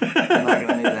 No, I'm not going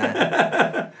to do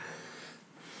that.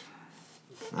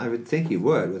 I would think you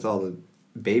would with all the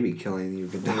baby killing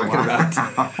you've been talking about.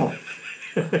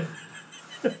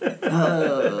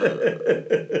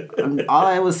 All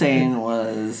I was saying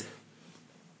was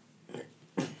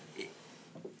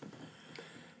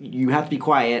you have to be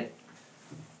quiet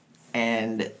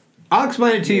and I'll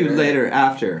explain it to you later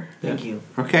after. thank you.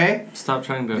 Okay? Stop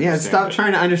trying to Yeah, understand stop it.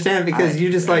 trying to understand because you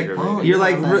just like Aggravating. you're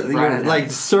like Well, you're right like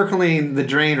enough. circling the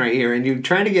drain right here, and you're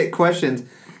trying to get questions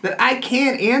that I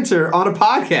can't answer on a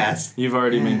podcast. You've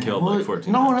already been killed Well, like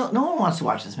 14 no times. one wants to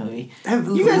watch this movie.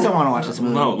 You guys don't want to watch this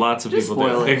movie. No, lots of Just people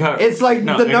spoil do. it. got- It's like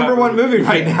no, the it got number one movie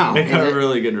right now. It got Is it?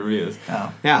 really good reviews.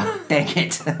 Oh, Yeah. dang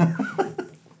it.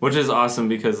 Which is awesome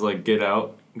because like Get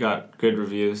Out got good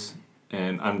reviews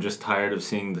and I'm just tired of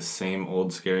seeing the same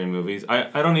old scary movies.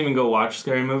 I don't even go watch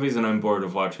scary movies and I'm bored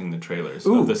of watching the trailers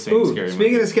of the same scary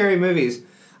Speaking movies. of scary movies,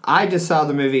 I just saw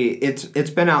the movie. It's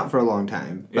been out for a long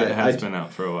time, but It has been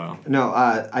out for a while. No,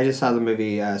 I just saw the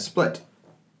movie Split.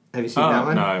 Have you seen that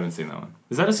one? No, I haven't seen that one.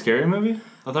 Is that a scary movie?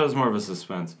 I thought it was more of a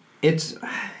suspense. It's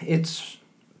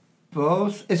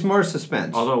both. It's more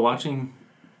suspense. Although watching,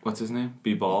 what's his name?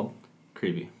 Be bald?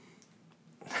 Creepy.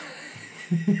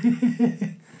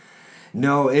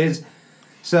 No, it is.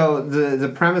 So the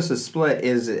premise of Split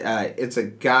is it's a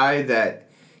guy that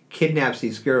kidnaps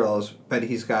these girls, but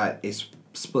he's got a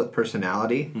split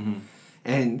personality,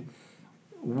 and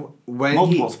when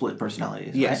Multiple split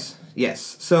personalities. yes,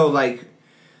 yes. So like,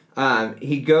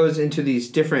 he goes into these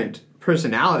different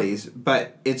personalities,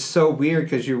 but it's so weird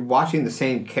because you're watching the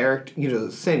same character. You know,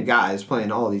 the same guys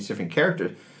playing all these different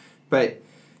characters, but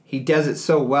he does it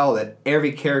so well that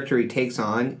every character he takes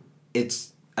on,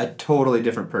 it's a totally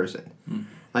different person.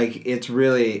 Like, it's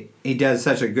really... He does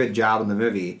such a good job in the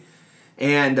movie.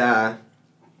 And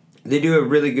they do a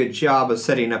really good job of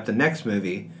setting up the next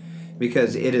movie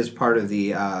because it is part of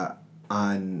the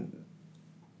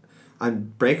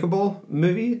Unbreakable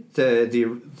movie,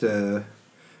 the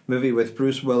movie with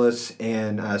Bruce Willis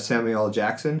and Samuel L.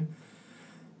 Jackson.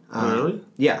 Really?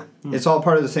 Yeah. It's all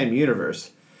part of the same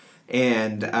universe.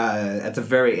 And at the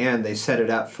very end, they set it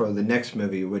up for the next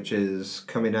movie, which is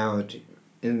coming out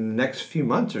in the next few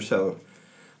months or so.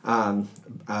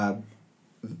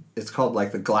 It's called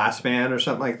like The Glass Man or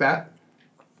something like that.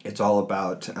 It's all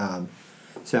about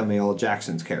Samuel L.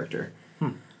 Jackson's character.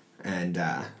 And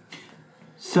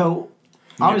So,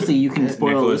 obviously, you can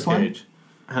spoil Nicolas this one. Cage.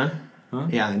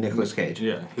 yeah, Nicolas Cage.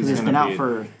 Yeah, Because it's been out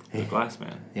for... the Glass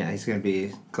Man. Yeah, he's gonna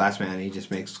be Glass Man. He just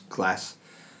makes glass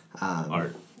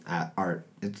Art. art.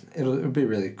 It'll be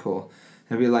really cool.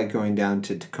 It'll be like going down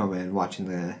to Tacoma and watching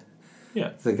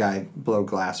Yeah, the guy blow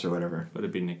glass or whatever. but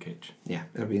it'd be Nick Cage. Yeah,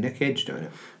 it'll be Nick Cage doing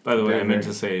it. By the way, Very, I meant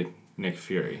very- to say Nick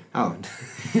Fury. Oh.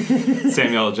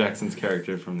 Samuel L. Jackson's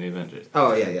character from the Avengers.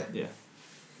 Oh yeah, yeah. Yeah.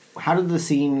 How did the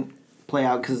scene play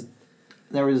out? Because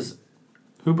there was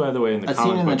Who, by the way, in the A comic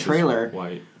scene in the books is trailer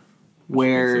white, which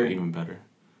where makes it even better.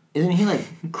 isn't he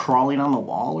like crawling on the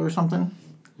wall or something?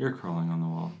 You're crawling on the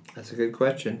wall. That's a good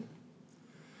question.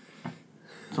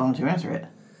 So why don't you answer it?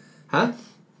 Huh?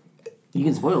 You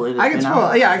can spoil it. I can It's been spoil.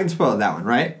 out. Yeah, I can spoil that one,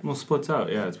 right? Well, Split's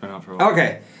out. Yeah, it's been out for a while.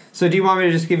 Okay. So do you want me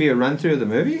to just give you a run through of the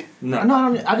movie? No,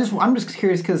 I'm just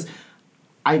curious because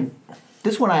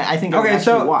this one I think I would Okay,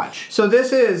 actually so watch. So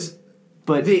this is.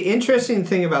 But The interesting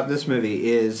thing about this movie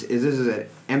is this is an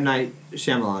M. Night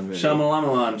Shyamalan movie.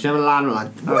 Shyamalan.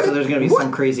 Shyamalan. so there's gonna be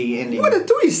some crazy ending. What a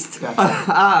twist!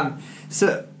 Gotcha.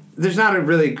 So there's not a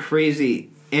really crazy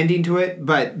ending to it,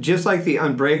 but just like the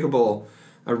Unbreakable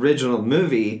original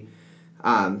movie,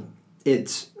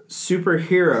 it's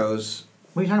superheroes.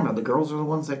 What are you talking about? The girls are the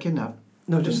ones that kidnap.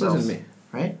 No, just listen to me.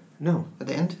 Right? No, At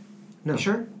the end? no, You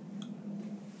sure?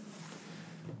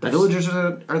 The That's- villagers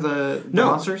are the No.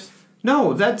 monsters?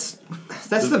 No, that's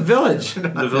the village.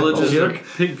 The villages are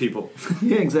pig people.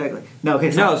 Yeah, exactly. No, okay,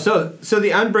 No, so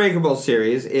the Unbreakable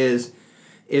series is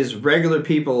regular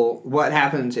people. What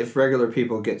happens if regular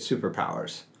people get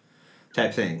superpowers,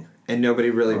 type thing, and nobody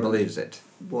really believes it.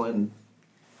 Well, and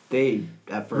they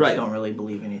at first Right. don't really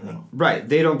believe anything. Right,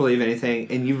 they don't believe anything,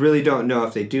 and you really don't know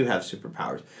if they do have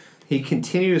superpowers. He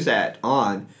continues that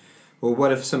on. Well,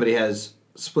 what if somebody has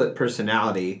split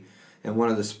personality, and one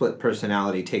of the split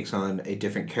personality takes on a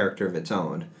different character of its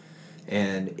own,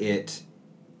 and it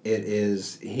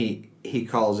is he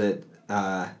calls it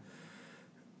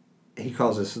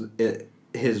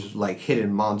his like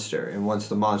hidden monster, and once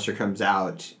the monster comes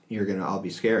out, you're gonna all be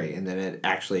scary, and then it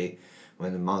actually,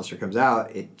 when the monster comes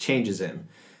out, it changes him,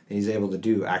 and he's able to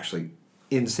do actually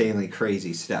insanely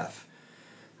crazy stuff.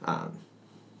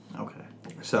 Okay.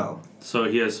 So So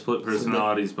he has split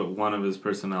personalities, but one of his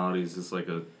personalities is like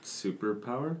a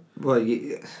superpower? well,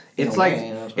 it's a like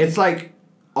way, that's what- it's like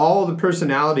all the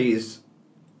personalities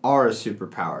are a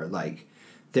superpower. Like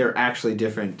they're actually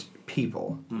different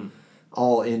people,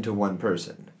 all into one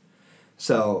person.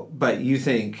 So, but you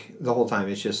think the whole time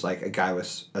it's just like a guy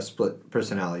with a split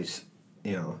personalities,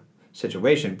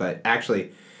 situation. But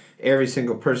actually, every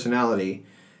single personality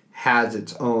has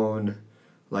its own,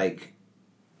 like,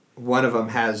 one of them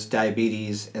has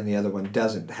diabetes and the other one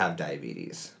doesn't have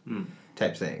diabetes,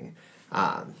 type thing.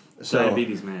 So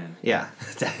Diabetes man. yeah.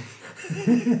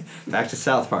 Back to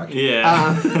South Park.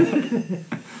 Yeah.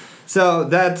 So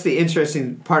that's the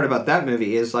interesting part about that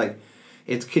movie is like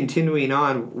it's continuing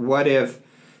on. What if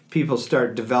people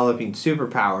start developing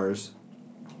superpowers,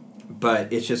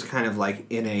 but it's just kind of like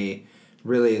in a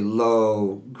really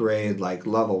low grade like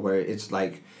level where it's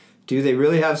like, do they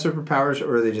really have superpowers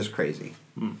or are they just crazy?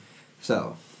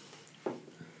 So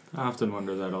I often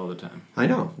wonder that all the time. I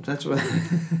know that's what.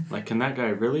 Like, can that guy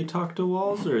really talk to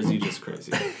walls, or is he just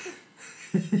crazy?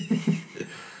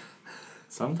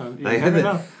 Sometimes you Like, never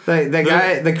know.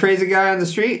 the crazy guy on the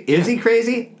street, is he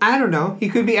crazy? I don't know. He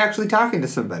could be actually talking to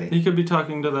somebody. He could be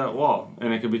talking to that wall,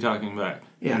 and it could be talking back.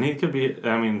 Yeah. And he could be.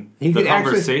 I mean, He the could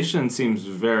actually- conversation seems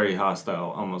very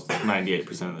hostile, almost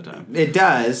 98% of the time. It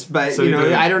does, but So you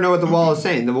could- I don't know what the wall is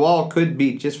saying. The wall could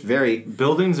be just very.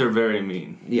 Buildings are very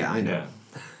mean. Yeah, I know. Yeah.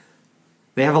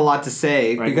 They have a lot to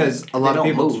say Right. because a lot They of don't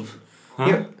people. move. Huh?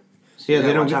 Yeah, yeah,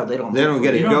 they don't. watch out, they don't They don't move.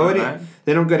 get to You don't go know any. that.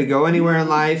 They don't get to go anywhere in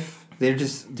life. They're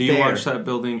just. Do you there. watch that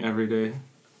building every day,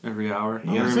 every hour?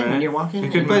 No, every I'm saying when minute? you're walking,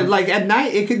 It could But like at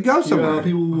night, it could go somewhere. Yeah,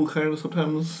 people will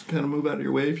sometimes move out of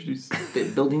your way if you just. the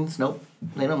buildings, nope,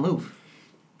 they don't move.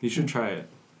 You should try it.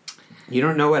 You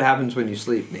don't know what happens when you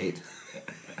sleep, Nate.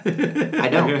 I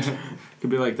don't. Could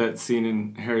be like that scene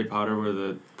in Harry Potter where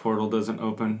the portal doesn't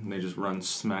open and they just run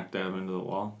smack dab into the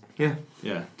wall. Yeah,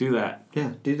 Yeah, do that.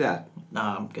 yeah, do that.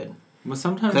 Nah, I'm good. But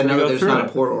sometimes 'Cause I we know go there's through not it.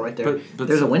 a portal right there. But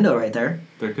There's a window right there.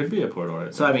 There could be a portal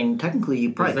right So I mean, technically,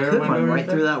 you probably there a could window run right right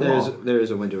there? through that wall. There is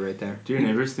a window right there. Do your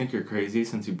neighbors think you're crazy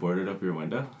since you boarded up your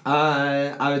window?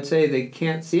 I would say they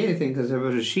can't see anything because there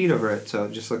was a sheet over it, so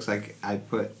it just looks like I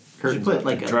put You curtains. put up.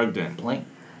 like a Drugged in. blank.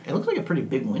 It looks like a pretty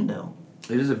big window.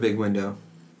 It is a big window.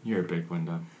 You're a big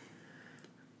window.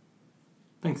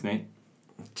 Thanks, Nate.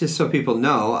 Just so people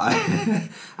know, I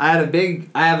have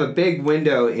a big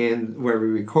window in where we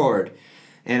record,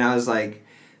 and I was like,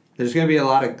 there's gonna be a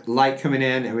lot of light coming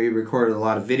in, and we recorded a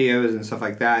lot of videos and stuff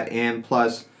like that, and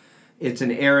plus, it's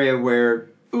an area where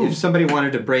if somebody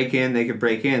wanted to break in, they could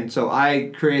break in. So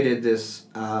I created this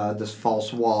this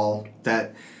false wall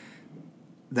that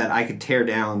I could tear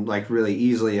down like really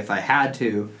easily if I had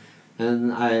to,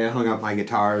 and I hung up my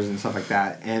guitars and stuff like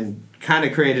that, and kind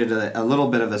of created a little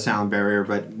bit of a sound barrier,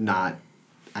 but not.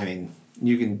 I mean,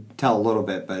 you can tell a little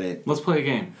bit, but it. Let's play a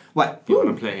game. What? You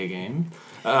want to play a game?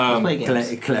 Let's play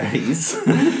games. Clarice.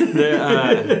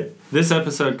 This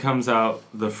episode comes out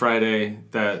the Friday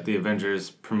that the Avengers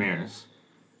premieres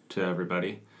to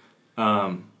everybody.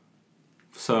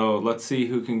 So let's see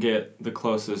who can get the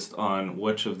closest on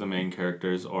which of the main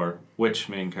characters or which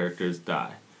main characters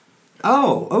die.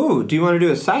 Oh, do you want to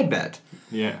do a side bet?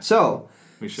 Yeah. So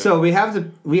We should. So we have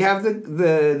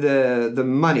the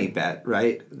money bet,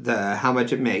 right? The how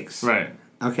much it makes. Right.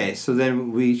 Okay, so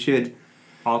then we should.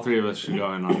 All three of us should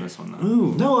go in on this one, though.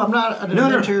 Ooh. No, I'm not an No.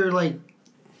 adventure like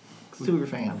super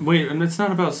fan. Wait, and it's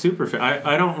not about Superfan.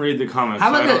 I don't read the comics,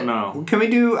 How so about I don't know. Can we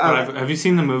do? But have you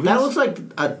seen the movies? That looks like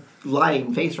a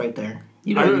lying face right there.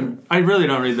 You know. I really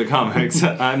don't read the comics.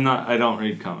 I don't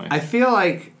read comics. I feel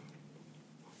like.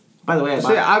 By the way, I See,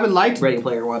 bought I would like to. Ready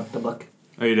Player One, the book.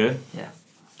 Oh, you did? Yeah.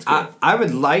 I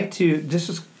would like to. This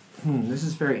is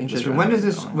very interesting. When does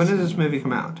this movie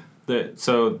come out?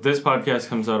 So this podcast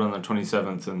comes out on the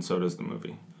 27th, and so does the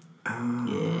movie. Oh,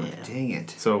 Yeah. dang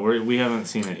it! So we haven't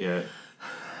seen it yet.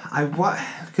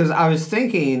 Because I was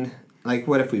thinking, like,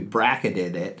 what if we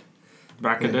bracketed it?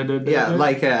 Yeah,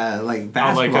 like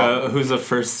basketball. like who's the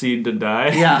first seed to die?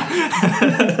 Yeah.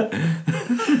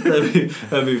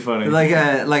 that'd be funny.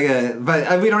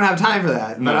 But we don't have time for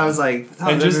that. No. But I was like,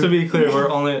 And just to be clear,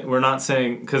 we're not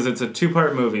saying, because it's a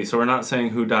 2-part movie, so we're not saying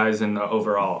who dies in the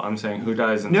overall. I'm saying who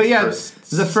dies in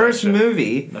the first section.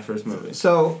 movie. The first movie.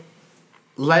 So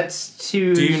let's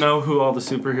choose. Do you know who all the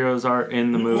superheroes are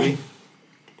in the movie?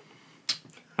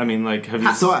 I mean, like, have you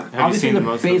Obviously seen the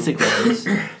most basic ones.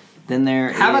 Then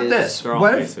there How about is- this? They're all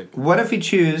What basic. if we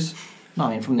choose? No,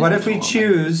 I mean from the What if we original,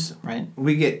 choose? right?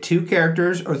 We get 2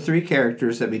 characters or 3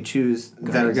 characters that we choose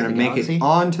that are Guardians going of to the make Galaxy? it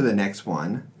on to the next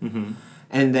one. Mm-hmm.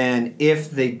 And then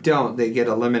if they don't, they get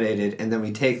eliminated, and then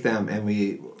we take them and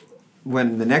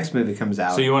when the next movie comes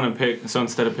out. So you want to pick, so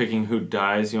instead of picking who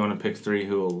dies, you want to pick 3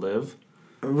 who will live?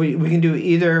 we can do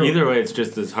either. Either way, it's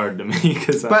just as hard to me,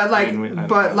 because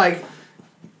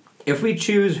if we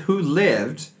choose who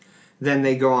lived, then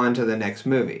they go on to the next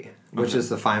movie, which is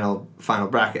the final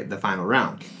bracket, the final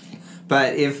round.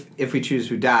 But if we choose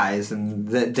who dies, then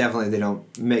definitely they don't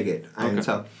make it. Okay.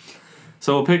 So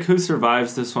we'll pick who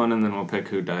survives this one, and then we'll pick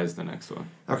who dies the next one.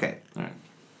 okay. All right.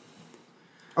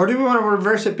 Or do we want to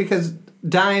reverse it, because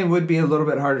dying would be a little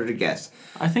bit harder to guess?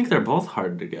 I think they're both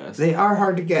hard to guess. They are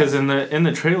hard to guess. Because in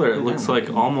the trailer, it looks like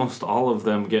almost all of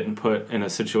them getting put in a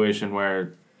situation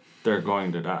where they're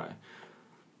going to die.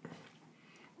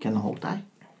 Can the Hulk die?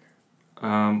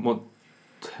 I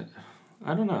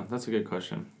don't know. That's a good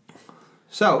question.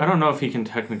 So I don't know if he can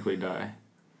technically die.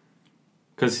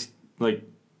 Because, like,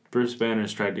 Bruce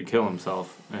Banner's tried to kill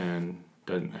himself and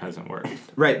hasn't worked.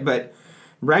 right, but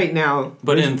right now.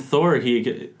 But in Thor, he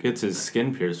gets his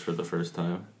skin pierced for the first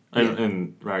time.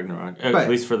 In Ragnarok. At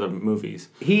least for the movies.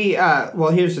 He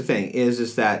here's the thing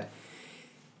is that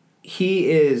he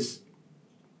is,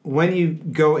 when you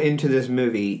go into this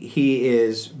movie, he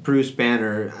is Bruce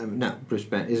Banner. Not Bruce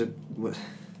Banner. Is it?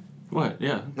 What?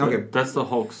 Yeah. Okay. That's the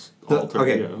Hulk's alter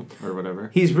ego or whatever.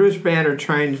 He's Bruce Banner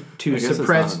trying to I guess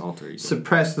suppress it's not an alter ego.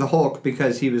 suppress the Hulk,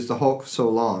 because he was the Hulk so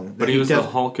long. But he was the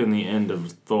Hulk in the end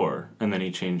of Thor, and then he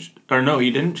changed. Or no,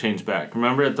 he didn't change back.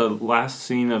 Remember at the last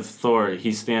scene of Thor,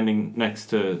 he's standing next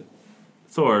to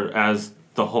Thor as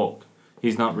the Hulk.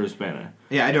 He's not Bruce Banner.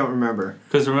 Yeah, I don't remember.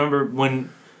 Because remember when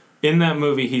in that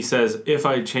movie he says, if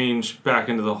I change back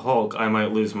into the Hulk, I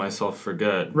might lose myself for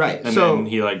good. Right. And so then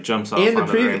he like jumps off in the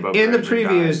onto the rainbow in the bridge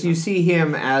and previews, dies. you see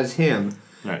him as him.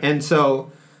 Right. And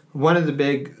so one of the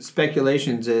big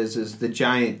speculations is the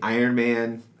giant Iron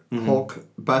Man Hulk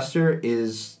Buster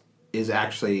is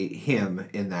actually him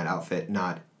in that outfit,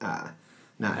 not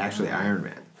actually Iron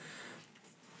Man,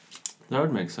 That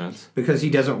would make sense. because he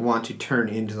doesn't want to turn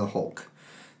into the Hulk.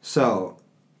 So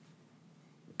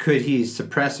could he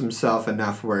suppress himself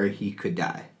enough where he could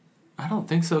die? I don't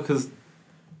think so, because...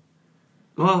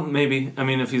 Well, maybe. I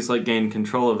mean, if he's, like, gained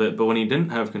control of it, but when he didn't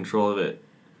have control of it,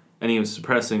 and he was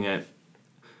suppressing it,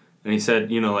 and he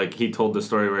said, like, he told the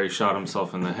story where he shot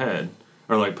himself in the head,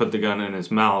 or, like, put the gun in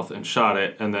his mouth and shot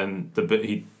it, and then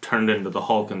he turned into the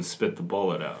Hulk and spit the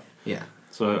bullet out. Yeah.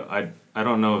 So I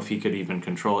don't know if he could even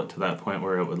control it to that point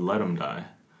where it would let him die.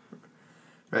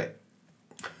 Right.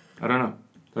 I don't know.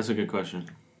 That's a good question.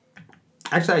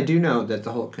 Actually, I do know that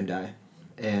the Hulk can die,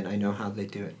 and I know how they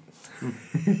do it.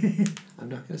 I'm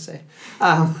not going to say.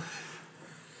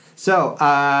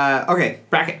 Okay,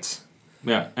 brackets.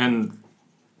 Yeah, and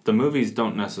the movies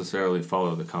don't necessarily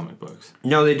follow the comic books.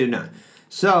 No, they do not.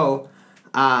 So,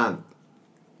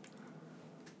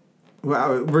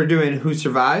 we're doing Who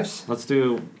Survives? Let's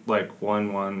do, like,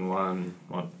 1, 1, 1,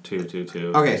 1, 2, 2,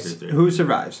 2. Okay, 3, 3. Who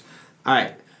Survives? All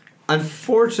right.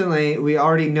 Unfortunately, we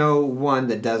already know one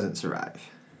that doesn't survive.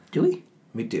 Do we?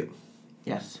 We do.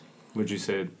 Yes. Would you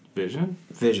say Vision?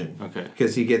 Vision. Okay.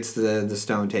 Because he gets the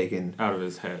stone taken Out of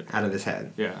his head. out of his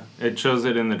head. Yeah. It shows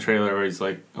it in the trailer where he's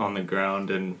like on the ground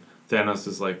and Thanos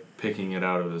is like picking it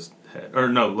out of his head. Or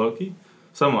no, Loki?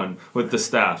 Someone with the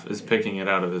staff is picking it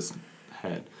out of his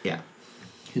head. Yeah.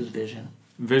 Who's Vision?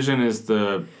 Vision is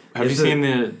the... Have you Is it- seen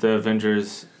the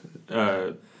Avengers...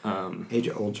 Age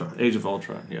of Ultron. Age of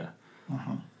Ultron, yeah.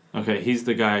 Okay, he's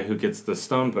the guy who gets the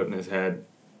stone put in his head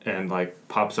and like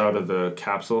pops out of the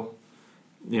capsule,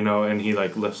 you know, and he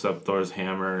like lifts up Thor's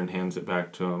hammer and hands it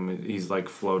back to him. He's like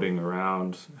floating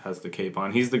around, has the cape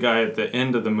on. He's the guy at the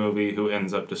end of the movie who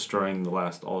ends up destroying the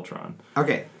last Ultron.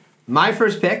 Okay. My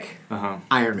first pick, Uh-huh.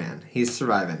 Iron Man. He's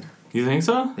surviving. You think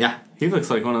so? Yeah. He looks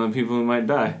like one of the people who might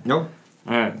die. Nope.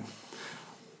 Alright.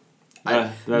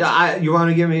 You want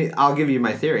to give me? I'll give you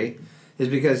my theory. Is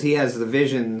because he has the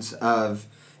visions of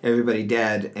everybody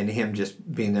dead and him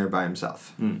just being there by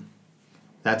himself.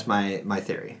 That's my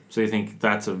theory. So you think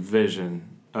that's a vision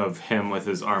of him with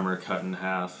his armor cut in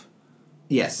half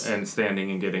Yes. and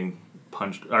standing and getting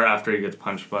punched, or after he gets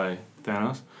punched by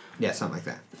Thanos? Yeah, something like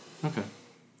that. Okay.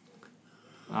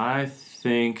 I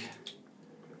think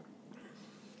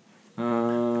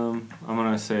I'm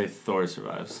gonna say Thor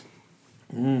survives.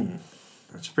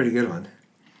 That's a pretty good one.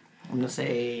 I'm gonna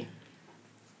say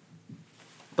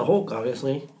the Hulk.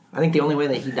 Obviously, I think the only way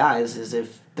that he dies is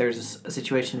if there's a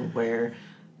situation where,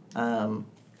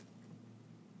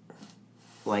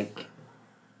 like,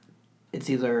 it's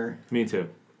either Me too.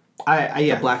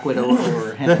 Yeah. Black Widow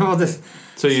or him. Well, this.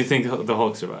 So you think the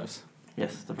Hulk survives?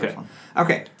 Yes, the first Okay. one.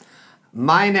 Okay.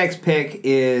 My next pick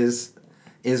is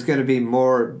going to be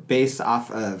more based off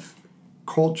of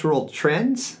cultural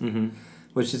trends,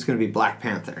 which is going to be Black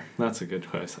Panther. That's a good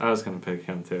choice. I was gonna pick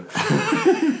him too.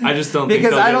 I just don't think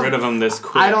Because they'll I get don't- rid of him this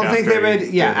quick. I don't think after they he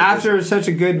would. Yeah, did this. after such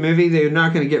a good movie, they're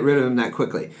not going to get rid of him that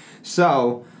quickly.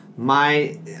 So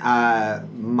mine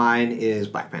is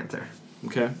Black Panther.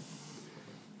 Okay.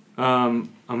 I'm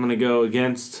gonna go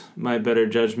against my better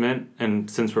judgment,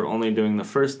 and since we're only doing the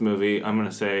first movie, I'm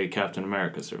gonna say Captain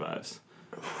America survives.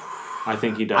 I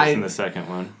think he dies in the second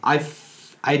one.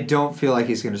 I don't feel like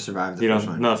he's going to survive the You first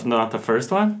don't? one. No, not the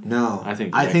first one. No, I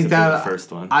think. I think that the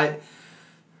first one. I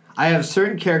have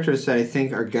certain characters that I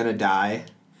think are gonna die,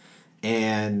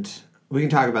 and we can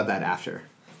talk about that after.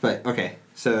 But okay,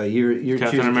 so you're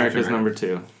Captain choosing America's Captain America. number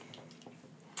 2.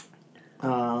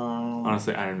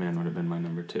 Honestly, Iron Man would have been my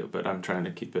number 2, but I'm trying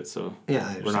to keep it so Yeah, I we're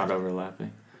understand. not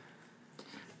overlapping.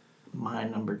 My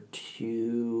number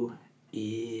 2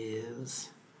 is.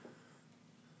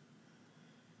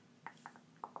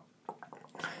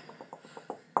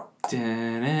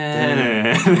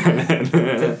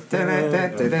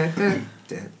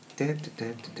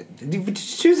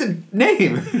 Just choose a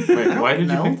name. Wait, why did you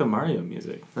know. pick the Mario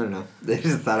music? I don't know. They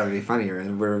just thought it would be funnier,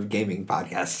 and we're a gaming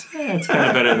podcast. It's kind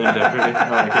of better than Jeopardy.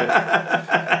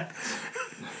 I like it.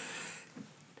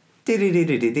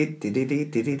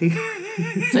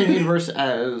 Same universe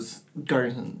as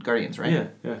Guardians, right?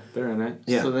 Yeah, they're in it.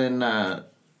 Yeah. So then,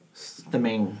 the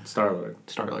main Star-Lord.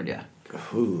 Star-Lord, yeah.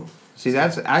 Ooh. See, I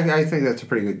think that's a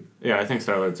pretty good. Yeah, I think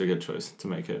Star-Lord's a good choice to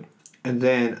make it. And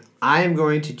then I am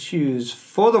going to choose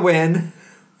for the win,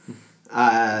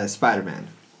 Spider-Man,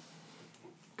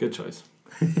 Good choice.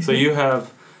 So you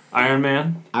have Iron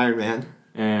Man Iron Man,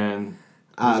 and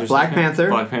who's your Black second? Panther,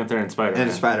 Black Panther and Spider-Man.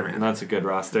 and Spider-Man. That's a good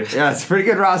roster. Yeah, it's a pretty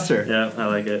good roster. Yeah, I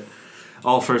like it.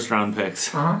 All first round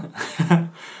picks.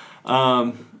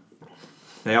 Uh-huh.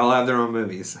 They all have their own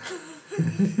movies.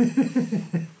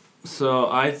 So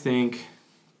I think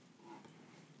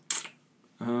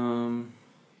and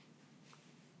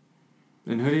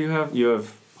who do you have? You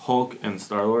have Hulk and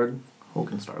Star-Lord.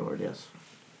 Hulk and Star-Lord, yes.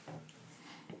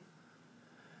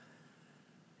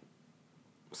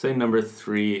 Say number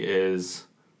 3 is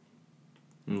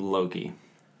Loki.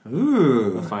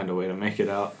 Ooh, We'll find a way to make it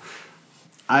out.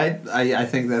 I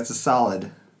think that's a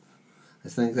solid. I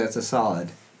think that's a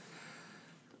solid.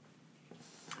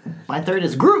 My third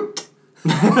is Groot!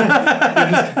 Groot's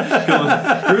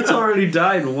already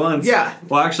died once. Yeah.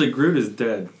 Well, actually, Groot is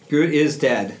dead. Groot is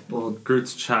dead. Well,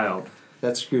 Groot's child.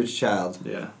 That's Groot's child.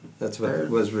 Yeah. That's what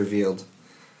was revealed.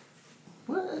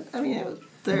 What? I mean,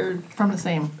 they're from the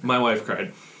same. My wife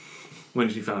cried when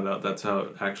she found out that's how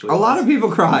it actually A was. lot of people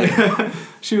cried.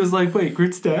 She was like, wait,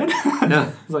 Groot's dead? No.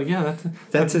 I was like, yeah,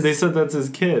 That's his- they said that's his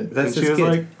kid. That's and his she was kid.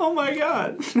 like, oh my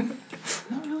god.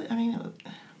 Not really. I mean,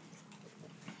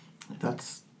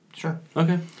 that's. Sure.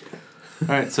 Okay.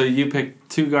 Alright, so you picked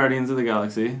 2 Guardians of the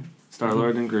Galaxy,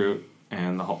 Star-Lord and Groot,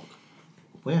 and the Hulk.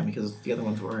 Well, yeah, because the other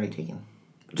ones were already taken.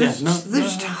 There's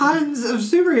tons of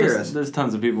superheroes. There's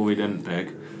tons of people we didn't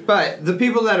pick. But the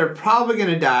people that are probably going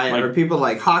to die are people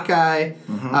like Hawkeye,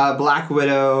 Black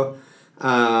Widow.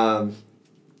 I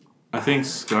think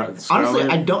Scarlet. Honestly,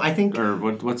 I think. Or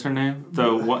what's her name?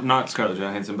 Not Scarlett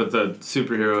Johansson, but the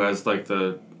superhero who has like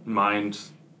the mind.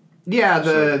 Yeah,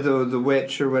 the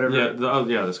witch or whatever.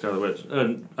 Yeah, the Scarlet Witch.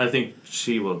 I think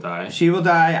she will die. She will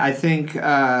die. I think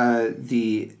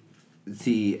the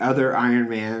other Iron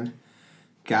Man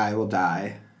guy will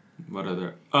die. What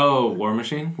other? Oh, War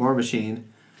Machine. War Machine.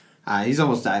 He's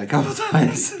almost died a couple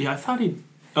times. Yeah, I thought he.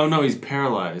 Oh no, he's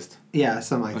paralyzed. Yeah,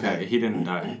 something like that. Okay, he didn't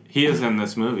die. He is in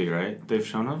this movie, right? They've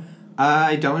shown him.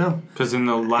 I don't know. Because in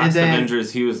the last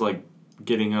Avengers, he was like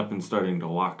getting up and starting to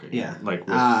walk again. Yeah. Like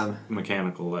with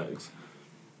mechanical legs.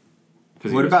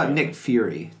 What about Nick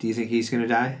Fury? Do you think he's going to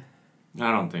die?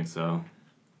 I don't think so.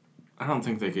 I don't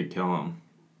think they could kill him.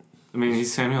 I mean,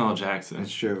 he's Samuel L. Jackson.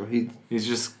 That's true. He's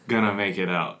just gonna make it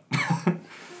out.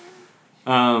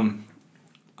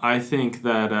 I think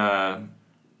that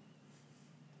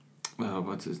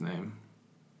what's his name?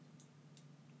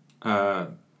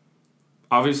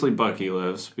 Obviously Bucky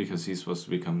lives because he's supposed to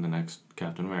become the next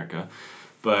Captain America.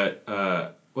 But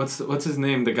what's his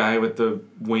name? The guy with the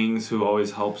wings who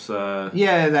always helps.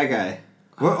 Yeah, that guy.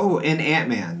 And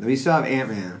Ant-Man. We still have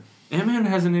Ant-Man. Ant-Man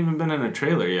hasn't even been in a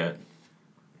trailer yet.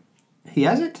 He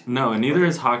hasn't? No, and neither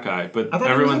is Hawkeye. But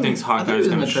everyone thinks Hawkeye's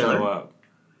going to show up.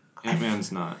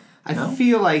 Ant-Man's not. I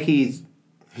feel like he's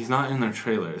not in their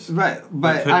trailers. Right,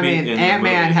 but I mean,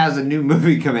 Ant-Man has a new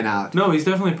movie coming out. No, he's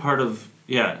definitely part of.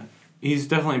 Yeah, he's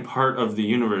definitely part of the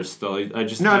universe still. I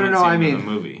just no. seen I him mean, in the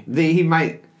movie. He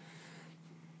might.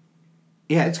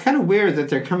 Yeah, it's kind of weird that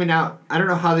they're coming out. I don't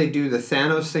know how they do the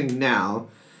Thanos thing now,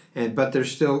 but they're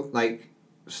still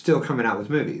coming out with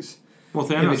movies. Well,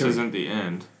 Thanos isn't the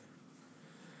end.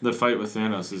 The fight with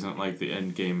Thanos isn't like the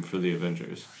end game for the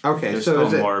Avengers. Okay, There's so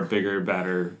still more bigger,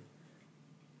 badder.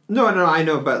 No, I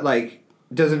know, but like,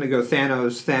 doesn't it go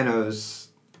Thanos,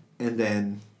 and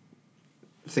then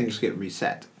things get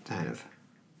reset, kind of?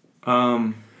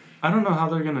 I don't know how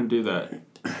they're gonna do that.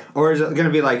 Or is it gonna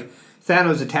be like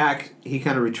Thanos attack? He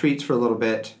kind of retreats for a little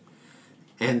bit,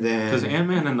 and then because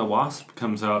Ant-Man and the Wasp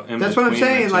comes out. That's what I'm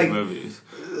saying. Like movies.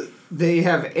 They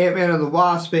have Ant-Man and the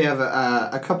Wasp. They have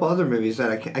a couple other movies that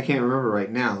I can't remember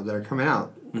right now that are coming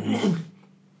out. Mm-hmm.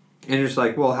 And it's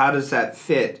like, well, how does that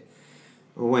fit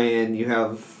when you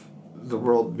have the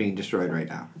world being destroyed right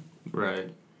now?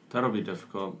 Right. That'll be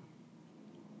difficult.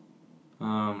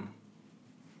 I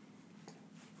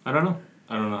don't know.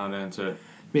 I don't know how to answer it.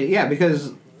 But yeah,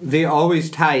 because they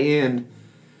always tie in,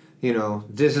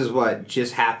 this is what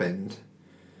just happened.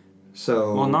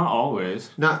 So well, not always.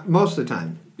 Not most of the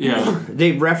time. Yeah.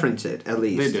 They reference it, at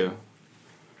least. They do.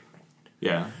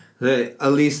 Yeah.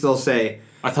 At least they'll say...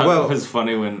 I thought it was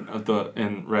funny when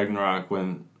in Ragnarok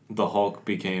when the Hulk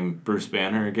became Bruce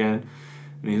Banner again.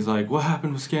 And he's like, what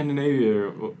happened with Scandinavia or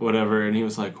whatever? And he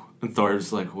was like... And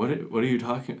Thor's like, what are you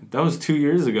talking... That was 2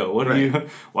 years ago.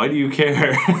 Why do you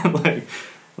care?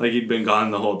 like he'd been gone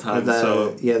the whole time.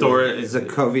 Thor...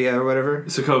 Sokovia or whatever?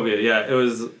 Sokovia, yeah. It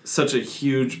was such a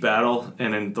huge battle,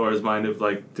 and in Thor's mind it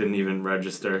didn't even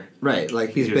register. Right,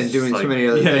 like he's been doing so many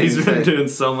other things. Yeah, he's been doing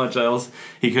so much else.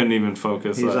 He couldn't even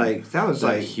focus. He's like, that was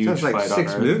like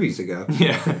 6 movies ago.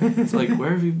 Yeah. It's like,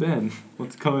 where have you been?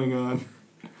 What's going on?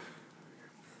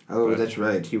 Oh, that's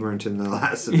right. You weren't in the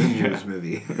last Avengers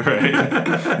movie. Right.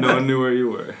 No one knew where you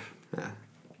were. Yeah.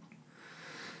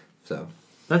 So.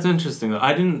 That's interesting, though.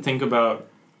 I didn't think about...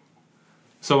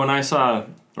 So when I saw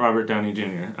Robert Downey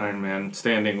Jr., Iron Man,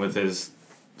 standing with his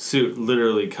suit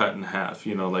literally cut in half,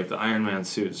 like the Iron Man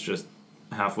suit's just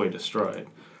halfway destroyed.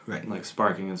 Right. Like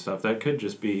sparking and stuff. That could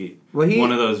just be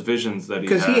one of those visions that he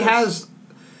has. Because he has...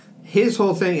 His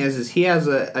whole thing is he has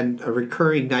a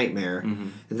recurring nightmare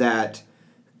that...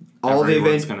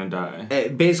 Everyone's gonna die.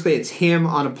 Basically, it's him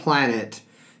on a planet,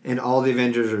 and all the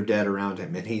Avengers are dead around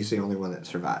him, and he's the only one that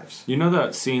survives. You know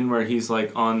that scene where he's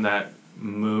like on that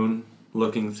moon,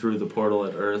 looking through the portal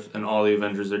at Earth, and all the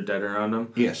Avengers are dead around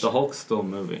him? Yes. The Hulk's still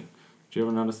moving. Did you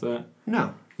ever notice that?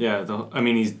 No. Yeah.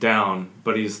 He's down,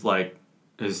 but he's like,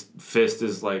 his fist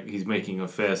is like he's making a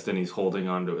fist, and he's holding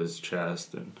onto his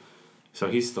chest, and so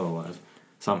he's still alive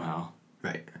somehow.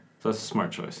 Right. So that's a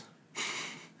smart choice.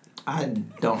 I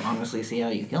don't honestly see how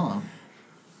you kill him.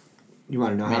 You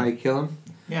want to know how you kill him?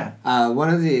 Yeah.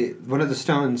 One of the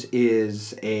stones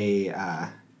is it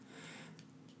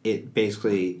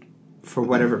basically, for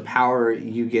whatever power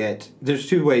you get. There's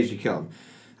 2 ways you kill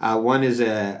him. One is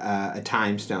a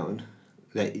time stone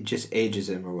that just ages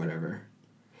him or whatever.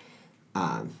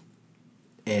 And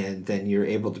then you're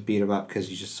able to beat him up because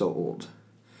he's just so old.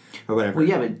 or whatever. Well,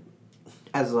 yeah, but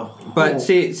as a whole, But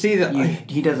see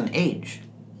he doesn't age.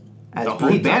 As The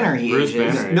Bruce Hulk Banner, does. he Bruce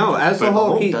ages. Banner. no, as But the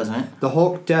Hulk, Hulk doesn't. The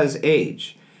Hulk does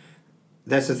age.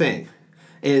 That's the thing,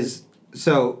 is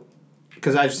so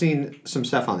because I've seen some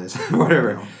stuff on this,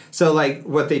 whatever. So like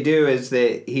what they do is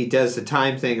that he does the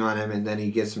time thing on him, and then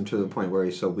he gets him to the point where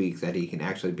he's so weak that he can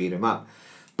actually beat him up.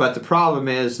 But the problem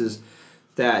is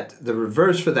that the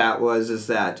reverse for that is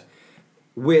that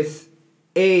with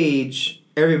age,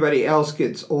 everybody else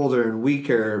gets older and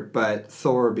weaker, but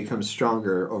Thor becomes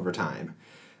stronger over time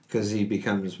because he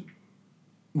becomes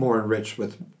more enriched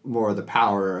with more of the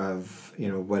power of,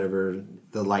 whatever,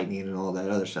 the lightning and all that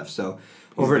other stuff. So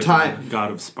over He's the time,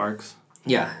 God of Sparks.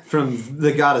 yeah, from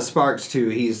the God of Sparks to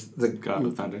he's the God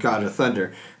of Thunder. God of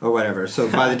Thunder or whatever. So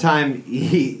by the time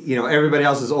everybody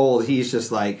else is old, he's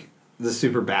just like the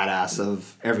super badass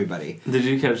of everybody. Did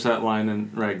you catch that line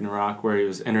in Ragnarok where he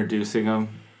was introducing him?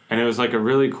 And it was like a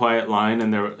really quiet line,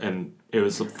 and it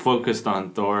was focused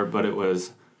on Thor, but it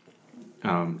was,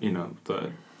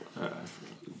 the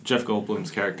Jeff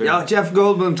Goldblum's character. Yeah, Jeff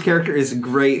Goldblum's character is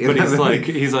great. But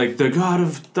he's like the God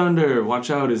of Thunder. Watch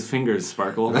out, his fingers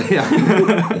sparkle. Yeah.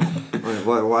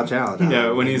 Watch out.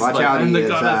 Yeah, when he's watch like, out, I'm he the is,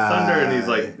 God of Thunder, and he's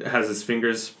like has his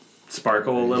fingers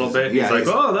sparkle a little bit. yeah, He's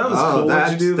like, oh, that was cool.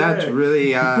 What'd you do that's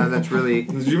there? that's really.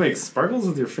 Did you make sparkles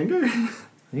with your finger?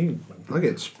 Look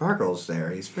at Sparkles there.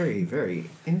 He's very, very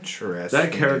interesting.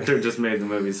 That character just made the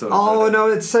movie so. Oh better. no,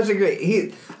 it's such a great.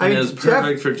 It was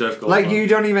perfect for Jeff Goldblum. Like you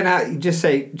don't even have. You just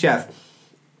say, Jeff.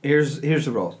 Here's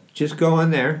the role. Just go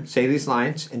in there, say these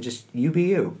lines, and just you be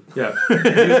you. Yeah.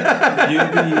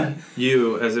 You be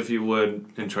you as if you would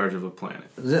in charge of a planet.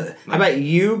 How about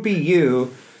you be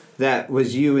you? That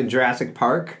was you in Jurassic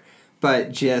Park,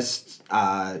 but just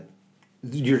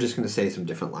you're just going to say some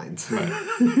different lines.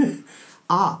 Right.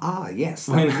 Yes.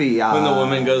 That would be, when the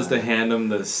woman goes to hand him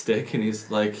the stick and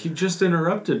he's like, he just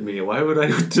interrupted me. Why would I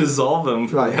dissolve him?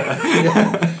 Right.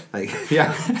 Yeah. Like,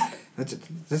 yeah.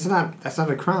 That's not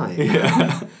a crime.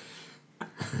 Yeah.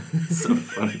 So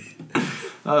funny.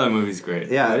 Oh, that movie's great.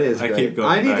 Yeah, it is. I great. keep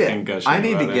going back and gushing I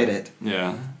need to about get it.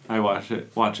 Yeah, I watch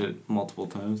it multiple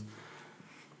times.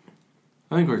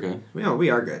 I think we're good. Yeah, we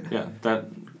are good. Yeah,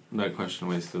 that question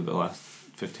wasted the last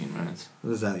 15 minutes.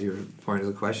 Was that your point of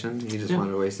the question? You just Yeah.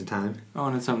 wanted to waste the time? I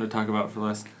wanted something to talk about for the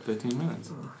last 15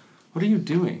 minutes. What are you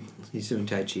doing? He's doing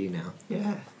Tai Chi now.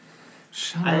 Yeah.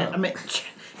 Shut up. I'm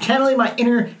channeling my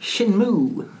inner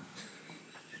Shenmue.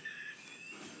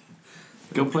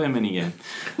 Go play a minigame.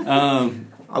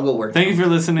 I'll go work. Thank you for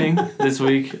listening this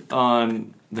week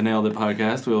on the Nailed It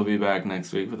podcast. We'll be back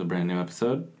next week with a brand new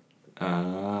episode.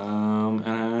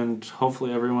 And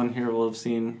hopefully everyone here will have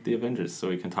seen The Avengers so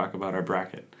we can talk about our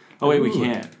bracket. Oh, wait, we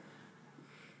can't.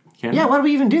 Can Yeah, why do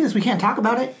we even do this? We can't talk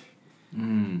about it.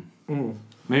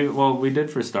 Maybe, well, we did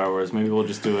for Star Wars. Maybe we'll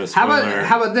just do a How spoiler.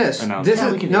 about this? announcement. This Yeah,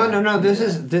 is we can do no, that. no, no. We can This do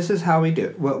is this is how we do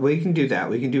it. Well, we can do that.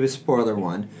 We can do a spoiler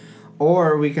one,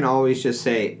 or we can always just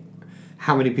say,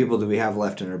 how many people do we have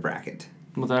left in our bracket?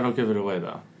 Well, that'll give it away,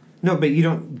 though. No, but you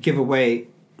don't give away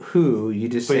who. You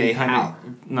just But say you kinda- how.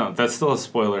 No, that's still a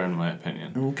spoiler in my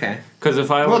opinion. Okay. Because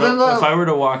if I Well, were then to, let- if I were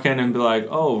to walk in and be like,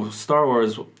 "Oh, Star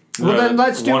Wars," Well, then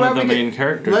let's do one what of the we main did.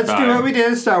 characters. Let's do died. what we did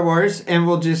in Star Wars, and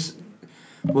we'll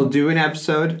do an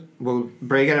episode. We'll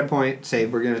break at a point. Say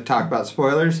we're going to talk about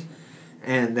spoilers,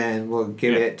 and then we'll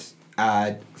give Yeah. it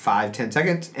 5-10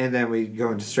 seconds, and then we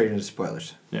go straight into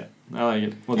spoilers. Yeah, I like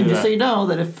it. We'll And do just that. so you know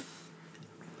that if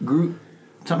Groot,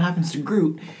 something happens to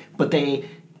Groot, but they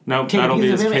Nope, take a that'll be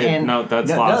piece his of him kid. and No, that's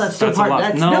no, lost. that's still That's a part. loss.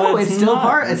 That's, No, no, it's it's still not.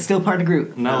 part. It's still part of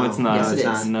Groot. No, No, it's not. yes, it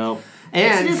is. No,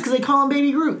 Yes, And it is because they call him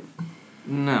Baby Groot.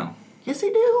 no, Yes, they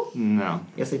do. no.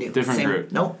 Yes, they do. Different Same.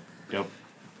 Groot. No, Yep.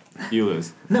 You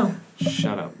lose. no,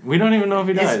 Shut up. We don't even know if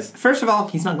he dies. first of all,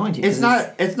 he's not going to. it's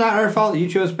 'cause not our fault. You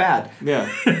chose bad. Yeah.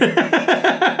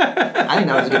 I think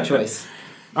that was a good choice.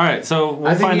 All right, so we'll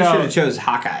I think find you should out have chose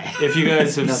Hawkeye. if you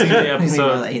guys have seen the We know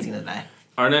episode. that he's gonna die.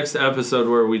 Our next episode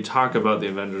where we talk about the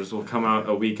Avengers will come out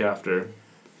a week after.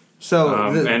 So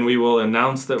And we will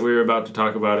announce that we're about to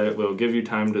talk about it. We'll give you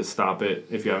time to stop it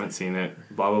if you haven't seen it.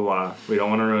 Blah, blah, blah. We don't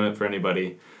want to ruin it for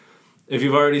anybody. If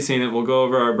you've already seen it, we'll go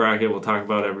over our bracket. We'll talk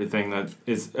about everything that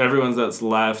is everyone's that's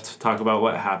left. Talk about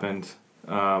what happened.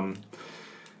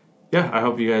 Yeah, I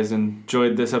hope you guys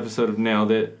enjoyed this episode of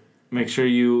Nailed It. Make sure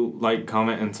you like,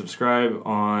 comment, and subscribe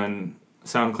on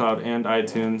SoundCloud and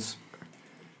iTunes,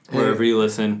 wherever you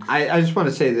listen. I just want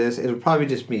to say this. It'll probably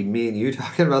just be me and you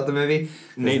talking about the movie.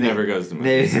 Nate never goes to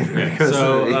movies. Nate never Yeah, goes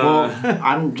so, to the movie. Well,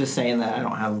 I'm just saying that I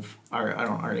don't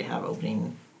already have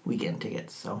opening weekend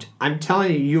tickets. So I'm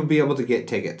telling you, you'll be able to get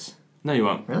tickets. No, you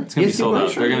won't. Really? It's gonna Yes, be you sold will.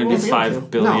 out. Sure, They're you gonna do will.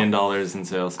 $5 billion in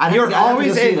sales. You're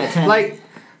always in in like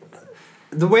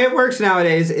the way it works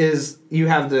nowadays is you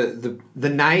have the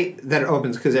night that it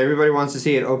opens because everybody wants to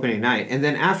see it opening night, and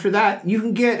then after that you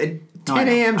can get a 10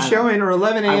 a.m. showing or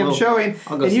 11 a.m. showing,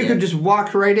 and you can just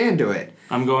walk right into it.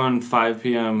 I'm going 5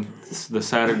 p.m. the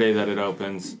Saturday that it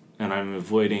opens, and I'm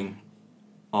avoiding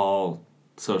all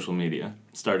social media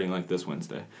starting like this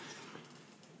Wednesday.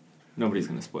 Nobody's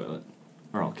gonna spoil it,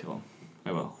 or I'll kill them.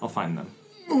 I will. I'll find them.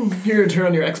 You're gonna turn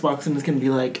on your Xbox and it's gonna be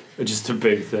like, Just a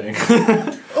big thing.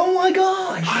 oh my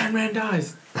gosh! Iron Man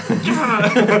dies.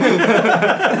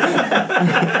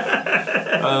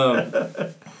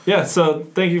 Yeah, so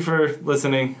thank you for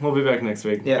listening. We'll be back next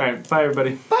week. Yeah. All right, bye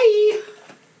everybody. Bye.